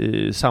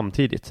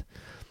samtidigt.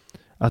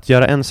 Att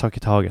göra en sak i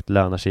taget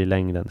lönar sig i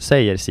längden,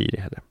 säger Siri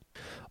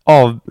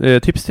heller.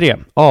 Tips 3.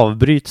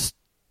 Avbryt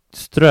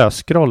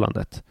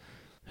ströscrollandet.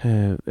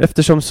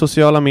 Eftersom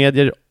sociala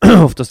medier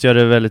oftast gör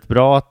det väldigt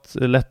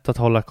lätt att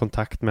hålla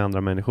kontakt med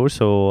andra människor,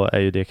 så är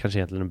ju det kanske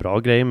egentligen en bra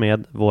grej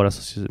med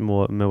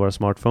våra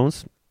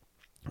smartphones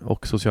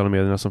och sociala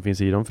medierna som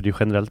finns i dem, för det är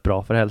generellt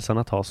bra för hälsan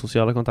att ha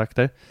sociala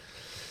kontakter.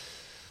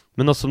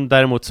 Men något som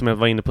däremot, som jag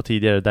var inne på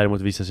tidigare,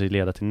 visar sig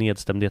leda till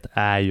nedstämdhet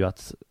är ju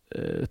att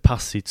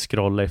passivt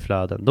scrolla i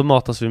flöden. Då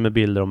matas vi med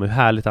bilder om hur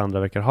härligt andra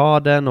verkar ha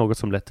det, något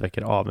som lätt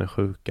väcker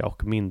avundsjuka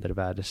och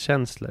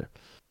mindervärdeskänslor.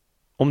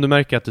 Om du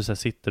märker att du så här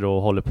sitter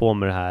och håller på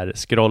med det här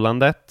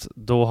scrollandet,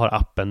 då har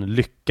appen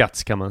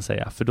lyckats, kan man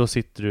säga. För då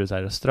sitter du så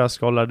här och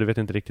ströscrollar, du vet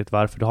inte riktigt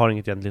varför, du har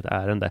inget egentligt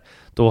ärende.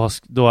 Då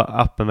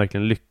har appen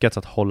verkligen lyckats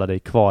att hålla dig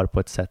kvar på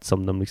ett sätt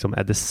som de liksom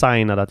är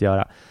designade att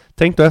göra.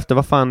 Tänk då efter,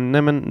 vad fan,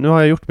 nej men nu har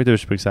jag gjort mitt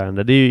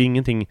ursprungsärende. Det är ju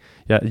ingenting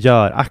jag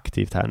gör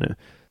aktivt här nu.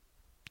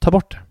 Ta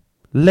bort det.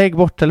 Lägg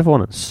bort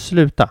telefonen.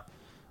 Sluta.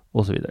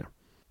 Och så vidare.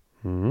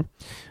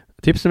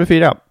 Tips nummer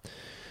 4.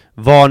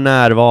 Var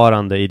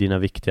närvarande i dina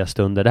viktiga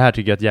stunder. Det här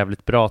tycker jag är ett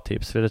jävligt bra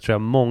tips, för det tror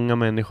jag många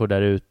människor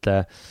där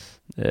ute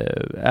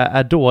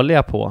är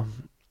dåliga på.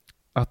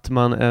 Att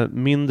man är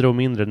mindre och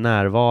mindre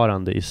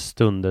närvarande i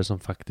stunder som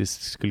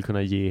faktiskt skulle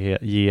kunna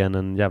ge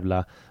en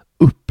jävla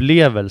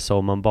upplevelse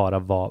om man bara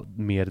var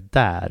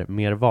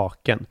mer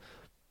vaken.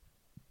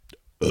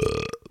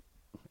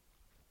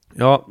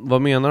 Ja,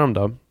 vad menar de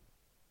då?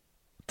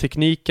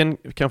 Tekniken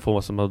kan få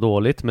vad som är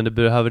dåligt, men det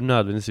behöver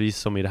nödvändigtvis,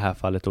 som i det här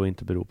fallet, då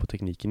inte bero på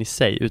tekniken i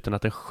sig, utan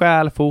att det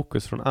stjäl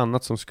fokus från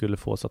annat som skulle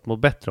få oss att må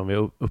bättre om vi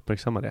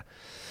uppmärksammar det.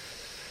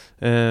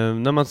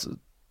 När man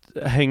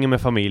hänger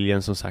med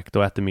familjen, som sagt,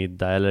 och äter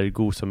middag eller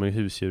gosar med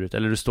husdjuret,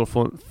 eller du står på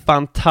en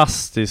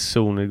fantastisk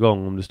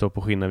solnedgång om du står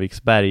på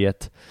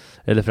Skinnarviksberget,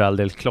 eller för all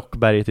del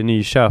Klockberget i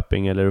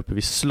Nyköping, eller uppe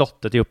vid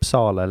slottet i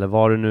Uppsala, eller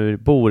var du nu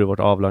bor i vårt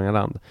avlånga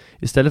land.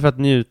 Istället för att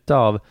njuta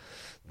av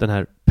den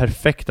här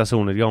perfekta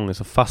solnedgången,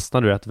 så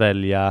fastnar du att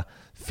välja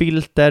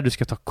filter, du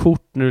ska ta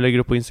kort när du lägger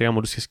upp på Instagram,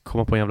 och du ska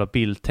komma på en jävla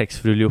bildtext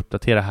för du vill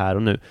uppdatera här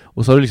och nu.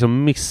 Och så har du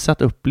liksom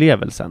missat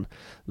upplevelsen.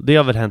 Det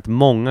har väl hänt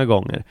många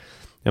gånger.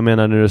 Jag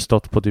menar, när du har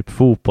stått på typ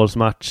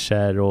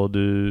fotbollsmatcher och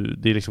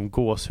det är liksom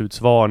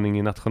gåshudsvarning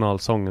i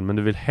nationalsången, men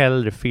du vill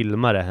hellre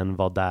filma det än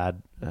vara där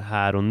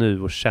här och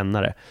nu och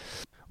känna det.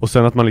 Och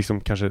sen att man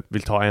liksom kanske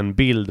vill ta en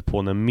bild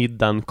på när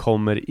middagen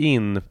kommer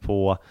in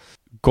på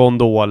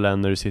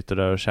gondolen när du sitter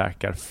där och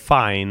käkar,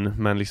 fine,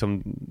 men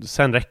liksom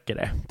sen räcker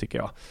det, tycker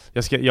jag.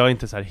 Jag är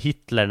inte så här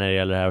Hitler när det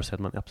gäller det här och säger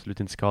att man absolut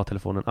inte ska ha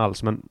telefonen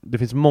alls, men det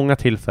finns många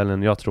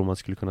tillfällen jag tror man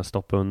skulle kunna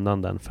stoppa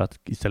undan den för att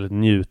istället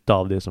njuta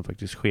av det som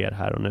faktiskt sker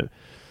här och nu.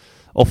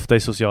 Ofta i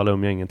sociala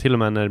umgängen, till och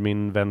med när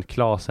min vän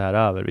Claes är här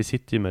över, vi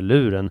sitter ju med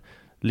luren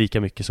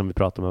lika mycket som vi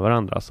pratar med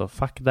varandra, så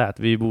fuck that,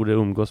 vi borde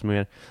umgås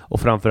mer,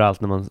 och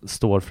framförallt när man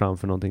står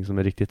framför någonting som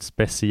är riktigt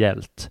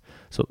speciellt.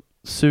 Så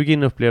sug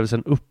in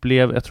upplevelsen,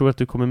 jag tror att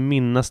du kommer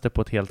minnas det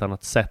på ett helt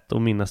annat sätt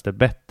och minnas det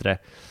bättre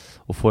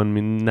och få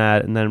en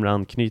närmare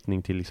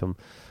anknytning till liksom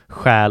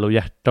själ och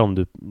hjärta om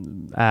du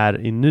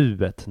är i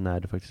nuet när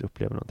du faktiskt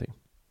upplever någonting.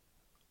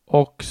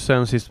 Och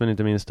sen sist men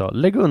inte minst då,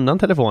 lägg undan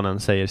telefonen,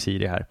 säger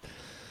Siri här.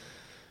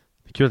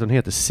 Kul att den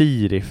heter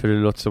Siri, för det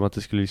låter som att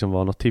det skulle liksom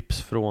vara något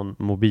tips från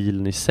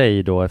mobilen i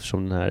sig då,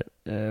 eftersom den här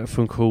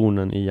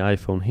funktionen i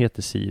iPhone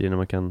heter Siri, när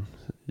man kan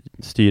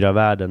styra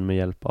världen med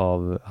hjälp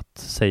av att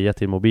säga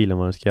till mobilen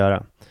vad den ska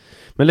göra.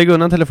 Men lägg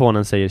undan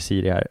telefonen, säger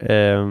Siri här.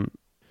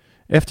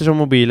 Eftersom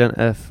mobilen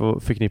är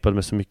förknippad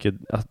med så mycket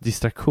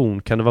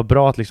distraktion, kan det vara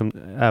bra att liksom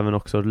även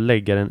också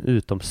lägga den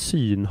utom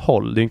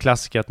synhåll. Det är en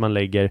klassiker att man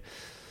lägger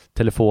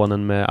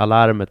telefonen med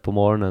alarmet på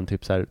morgonen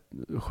typ så här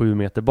 7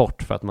 meter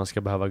bort för att man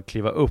ska behöva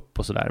kliva upp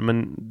och sådär.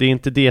 Men det är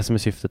inte det som är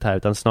syftet här,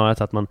 utan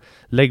snarare att man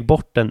lägger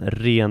bort den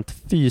rent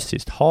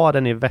fysiskt. Ha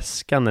den i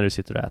väskan när du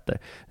sitter och äter.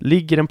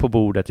 Ligger den på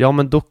bordet, ja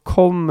men då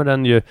kommer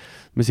den ju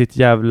med sitt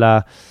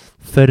jävla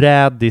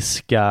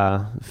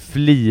förrädiska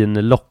flin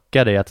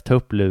locka dig att ta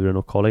upp luren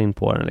och kolla in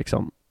på den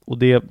liksom. Och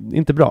det är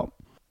inte bra.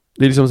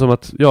 Det är liksom som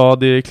att, ja,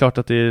 det är klart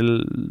att det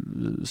är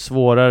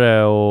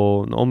svårare,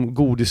 och om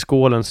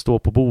godisskålen står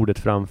på bordet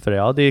framför dig,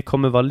 ja, det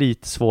kommer vara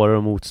lite svårare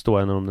att motstå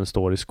än om den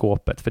står i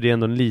skåpet, för det är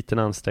ändå en liten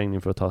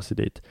ansträngning för att ta sig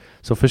dit.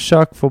 Så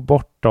försök få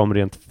bort dem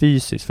rent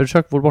fysiskt,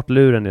 försök få bort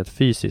luren rent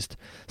fysiskt.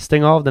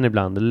 Stäng av den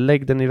ibland,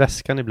 lägg den i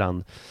väskan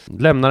ibland.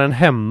 Lämna den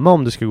hemma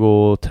om du ska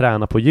gå och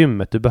träna på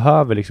gymmet. Du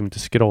behöver liksom inte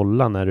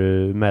scrolla när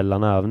du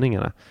mellan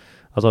övningarna.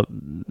 Alltså,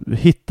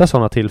 hitta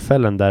sådana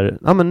tillfällen där,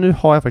 ja, men nu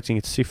har jag faktiskt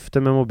inget syfte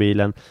med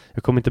mobilen.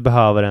 Jag kommer inte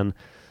behöva den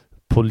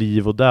på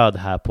liv och död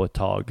här på ett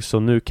tag. Så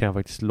nu kan jag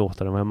faktiskt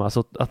låta den hemma.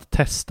 Alltså, att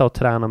testa och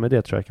träna med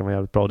det tror jag kan vara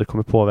jävligt bra. Det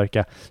kommer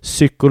påverka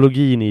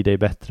psykologin i dig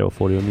bättre och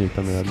få dig att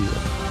njuta mer av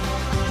livet.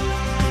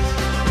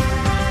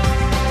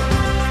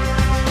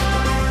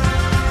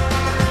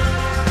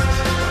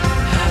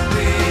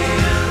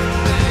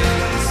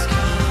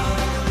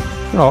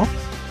 Ja,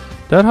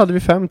 där hade vi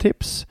 5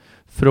 tips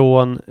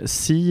från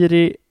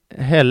Siri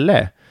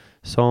Helle,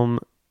 som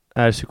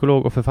är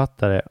psykolog och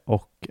författare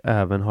och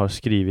även har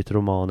skrivit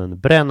romanen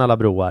Bränn alla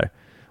broar,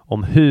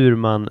 om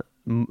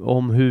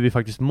hur vi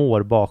faktiskt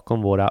mår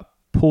bakom våra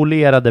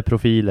polerade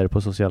profiler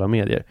på sociala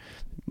medier.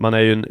 Man är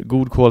ju en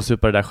god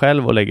kålsupare där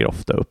själv och lägger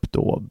ofta upp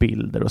då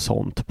bilder och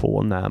sånt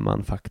på när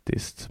man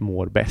faktiskt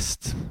mår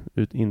bäst.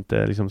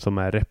 Inte liksom som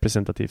är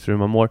representativt för hur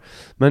man mår.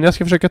 Men jag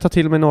ska försöka ta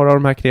till mig några av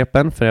de här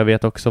knepen, för jag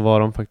vet också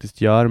vad de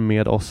faktiskt gör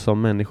med oss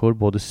som människor.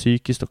 Både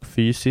psykiskt och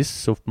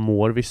fysiskt så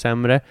mår vi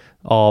sämre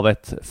av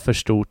ett för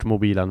stort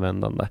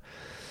mobilanvändande.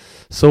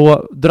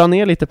 Så dra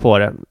ner lite på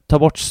det. Ta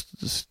bort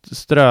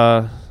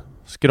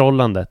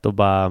scrollandet och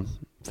bara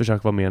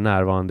försök vara mer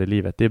närvarande i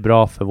livet. Det är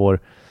bra för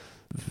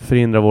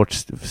förhindra vårt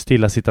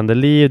stillasittande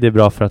liv. Det är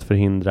bra för att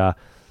förhindra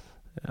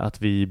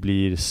att vi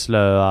blir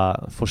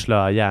får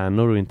slöa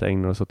hjärnor och inte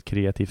ägnar oss åt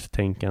kreativt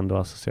tänkande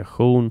och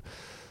association.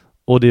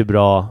 Och det är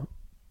bra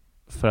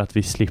för att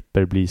vi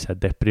slipper bli så här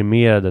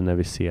deprimerade när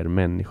vi ser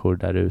människor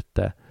där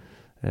ute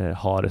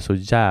ha det så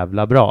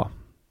jävla bra.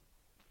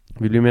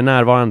 Vi blir mer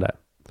närvarande.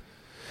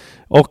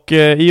 Och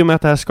i och med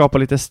att det här skapar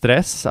lite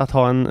stress att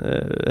ha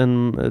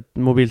en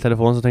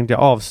mobiltelefon, så tänkte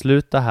jag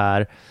avsluta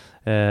här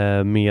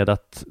med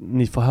att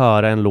ni får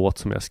höra en låt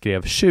som jag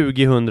skrev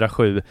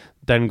 2007,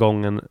 den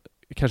gången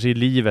kanske i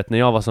livet när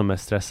jag var som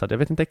mest stressad. Jag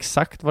vet inte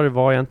exakt vad det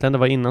var egentligen. Det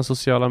var innan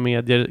sociala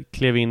medier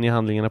klev in i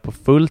handlingarna på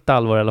fullt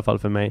allvar, i alla fall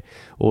för mig,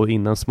 och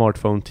innan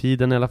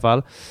smartphone-tiden i alla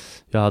fall.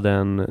 Jag hade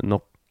en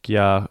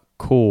Nokia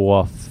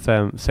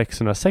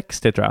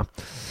K660 tror jag.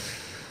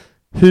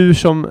 Hur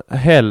som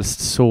helst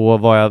så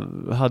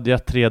hade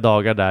jag 3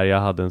 dagar där jag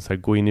hade en så här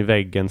gå in i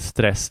väggen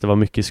stress. Det var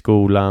mycket i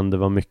skolan, det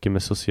var mycket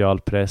med social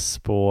press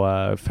på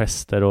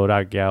fester och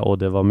ragga, och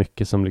det var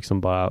mycket som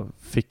liksom bara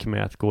fick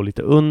mig att gå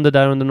lite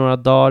under några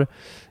dagar.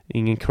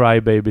 Ingen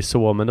crybaby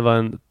så, men det var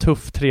en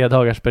tuff 3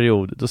 dagars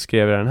period. Då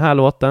skrev jag den här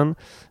låten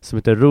som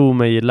heter Ro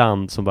mig i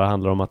land, som bara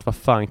handlar om att vad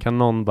fan, kan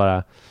någon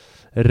bara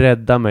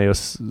rädda mig och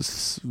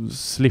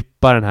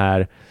slippa det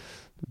här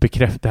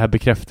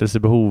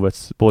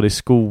bekräftelsebehovet både i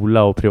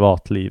skola och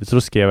privatliv. Så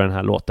då skrev jag den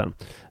här låten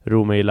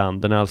Ro mig i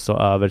land. Den är alltså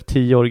över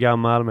 10 år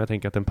gammal, men jag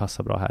tänker att den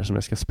passar bra här som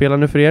jag ska spela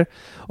nu för er.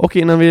 Och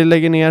innan vi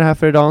lägger ner här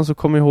för idag, så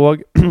kom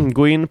ihåg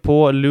gå in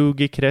på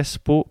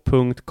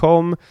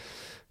lugicrespo.com,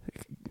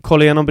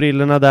 kolla igenom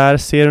brillorna där.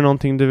 Ser du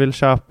någonting du vill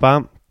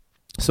köpa,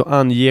 så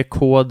ange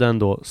koden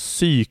då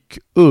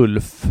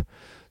PSYKULF,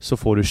 så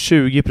får du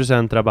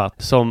 20%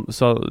 rabatt.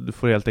 Så du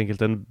får helt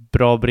enkelt en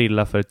bra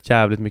brilla för ett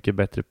jävligt mycket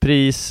bättre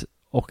pris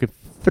och en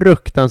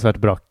fruktansvärt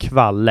bra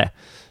kvalle.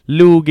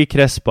 Logi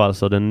Crespo,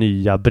 alltså den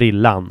nya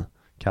brillan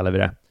kallar vi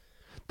det.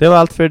 Det var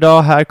allt för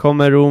idag. Här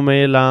kommer Ro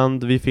mig i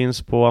land. Vi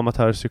finns på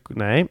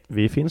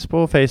vi finns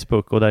på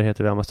Facebook, och där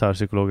heter vi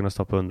Amatörpsykologernas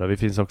topp 100. Vi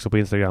finns också på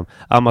Instagram,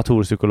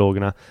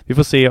 Amatörpsykologerna. Vi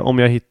får se om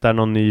jag hittar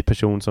någon ny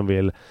person som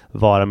vill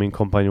vara min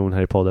kompanjon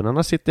här i podden.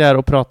 Annars sitter jag här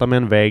och pratar med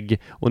en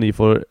vägg, och ni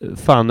får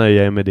fan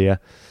nöja er med det.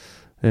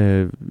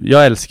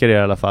 Jag älskar er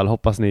i alla fall.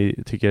 Hoppas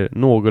ni tycker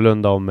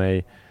någorlunda om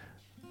mig.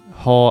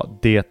 Ha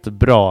det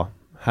bra.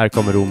 Här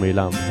kommer Ro mig i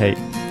land. Hej.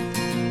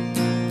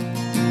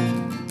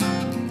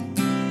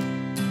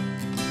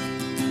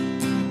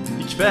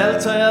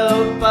 Ikväll tar jag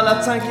upp alla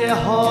tankar jag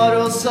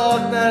har och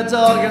saknar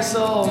dagar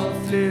som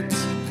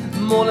flytt.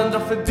 Målen drar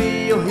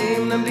förbi och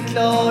himlen blir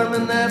klar,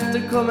 men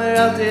efter kommer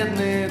alltid ett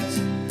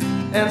nytt.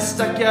 En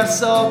stackars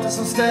sate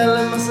som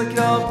ställer massa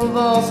krav på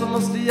vad som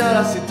måste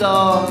göras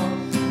idag.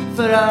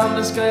 För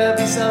andra ska jag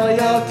visa vad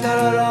jag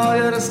klarar av.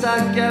 Jag den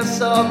stackars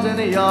saten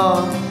är jag.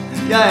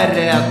 Jag är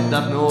rädd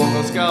att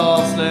någon ska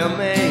avslöja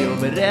mig och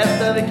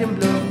berätta vilken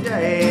bluff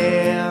jag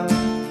är.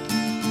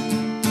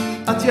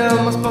 Att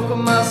gömmas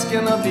bakom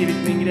masken har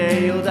blivit min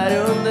grej, och där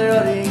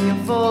under har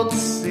ingen fått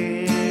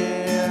se.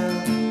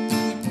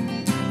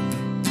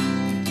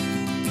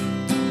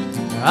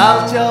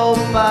 Allt jag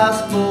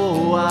hoppas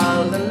på,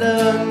 all den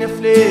lögn jag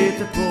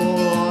flyter på,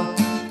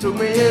 tog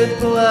mig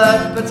ut på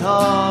öppet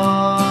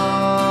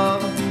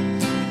hav.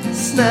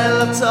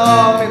 Snälla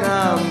ta min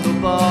hand och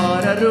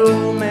bara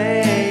ro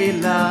mig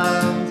i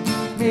land.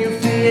 Min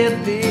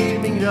frihet blir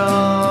min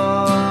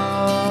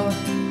grav.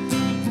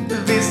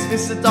 Visst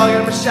finns det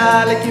dagar med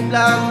kärlek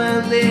ibland,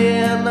 men det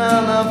är en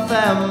annan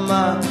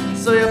femma.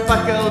 Så jag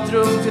packade och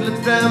drog till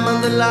ett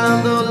främmande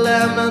land och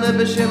lämnade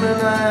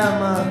bekymren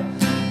hemma.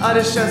 Ja,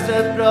 det känns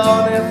rätt bra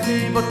när jag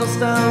flyr bort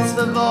någonstans,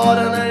 för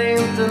vardagen är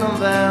inte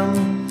någon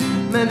vän.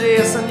 Men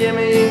resan ger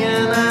mig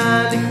ingen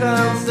ärlig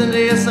chans, en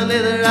resa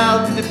leder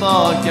alltid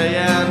tillbaka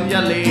igen.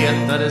 Jag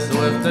letade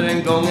så efter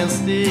en gångens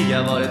stig,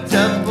 jag varit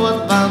trött på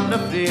att vandra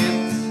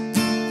fritt.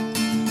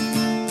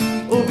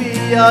 Och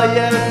vi har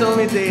hjälpt dem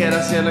i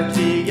deras jävla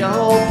krig, jag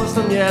hoppas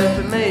de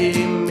hjälper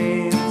mig i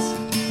mitt.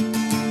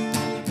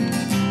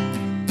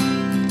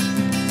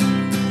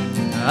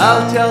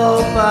 Allt jag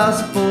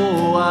hoppas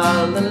på,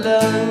 all den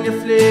lögn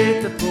jag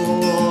flyter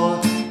på,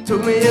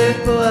 tog mig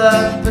ut på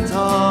öppet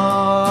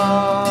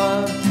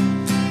hav.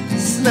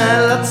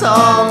 Snälla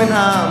ta min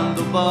hand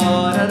och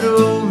bara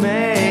ro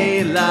mig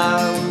i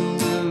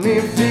land.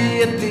 Min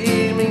frihet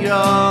blir min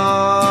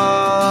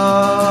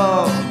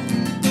grav.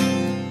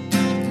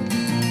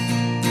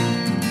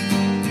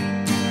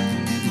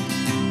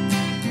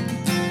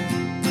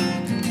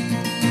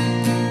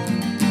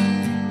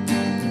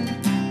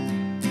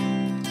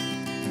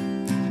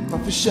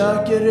 Man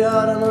försöker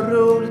göra något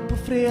roligt på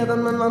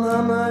fredagen, men man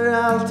hamnar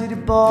alltid i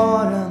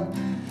baren.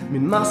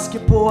 Min mask är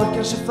på,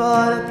 kanske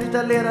för att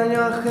bryta ledan.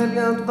 Jag har själv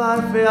glömt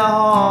varför jag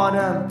har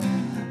den.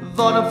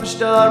 Vardagen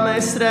förstör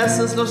mig,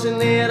 stressen slår sig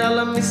ner,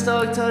 alla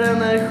misstag tar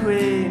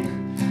energi.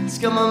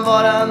 Ska man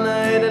vara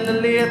nöjd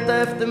eller leta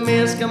efter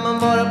mer? Ska man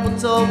vara på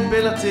topp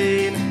hela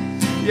tiden?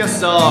 Jag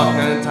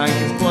saknar en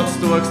tankens på att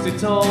stå högst i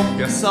topp.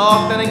 Jag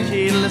saknar en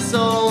kille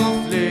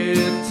som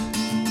flytt.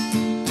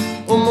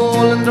 Och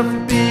målen drar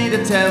förbi,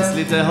 det tänds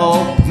lite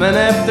hopp, men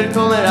efter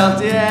kommer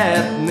alltid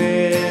ett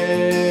nytt.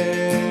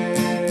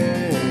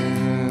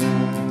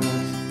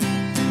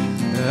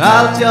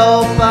 Allt jag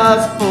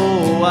hoppas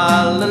på,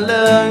 all den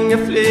lögn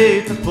jag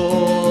flyter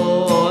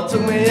på,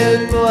 tog mig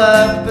ut på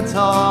öppet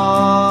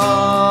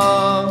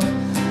hav.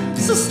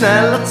 Så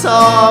snälla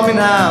ta min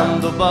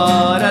hand och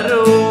bara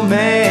ro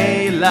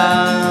mig i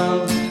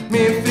land.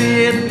 Min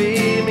frihet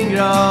blir min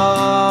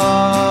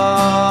grav.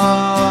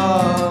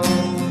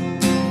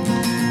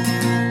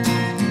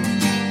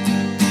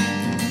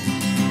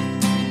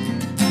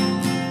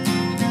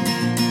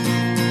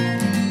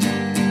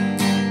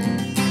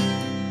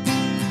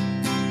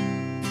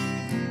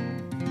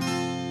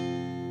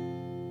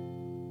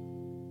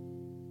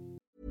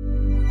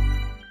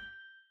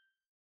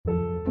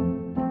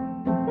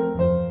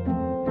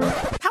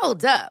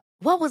 Hold up.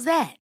 What was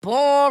that?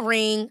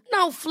 Boring.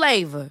 No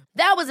flavor.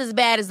 That was as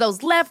bad as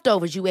those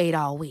leftovers you ate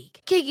all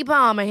week. Keke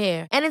Palmer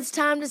here, and it's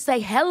time to say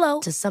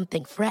hello to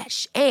something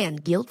fresh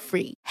and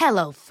guilt-free.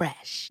 Hello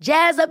Fresh.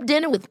 Jazz up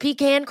dinner with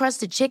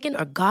pecan-crusted chicken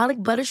or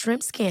garlic butter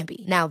shrimp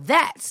scampi. Now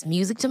that's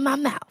music to my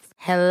mouth.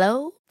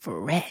 Hello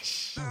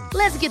Fresh.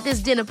 Let's get this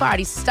dinner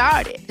party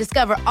started.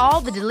 Discover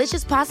all the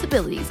delicious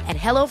possibilities at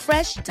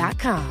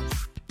hellofresh.com.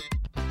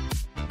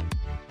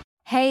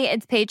 Hey,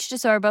 it's Paige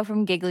DeSorbo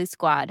from Giggly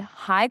Squad.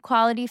 High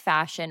quality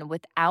fashion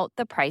without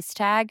the price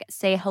tag.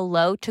 Say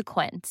hello to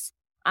Quince.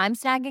 I'm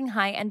snagging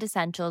high-end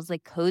essentials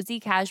like cozy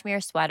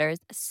cashmere sweaters,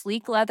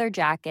 sleek leather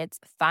jackets,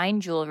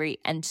 fine jewelry,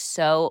 and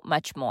so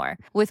much more.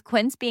 With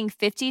Quince being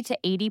 50 to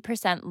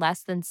 80%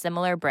 less than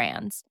similar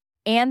brands.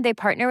 And they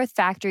partner with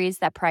factories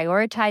that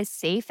prioritize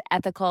safe,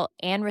 ethical,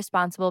 and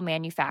responsible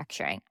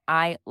manufacturing.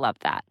 I love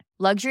that.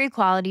 Luxury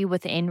quality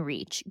within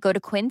reach. Go to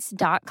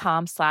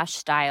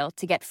quince.com/style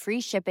to get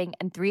free shipping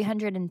and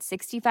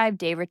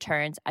 365-day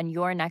returns on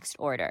your next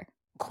order.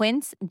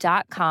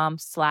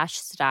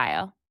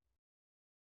 Quince.com/style.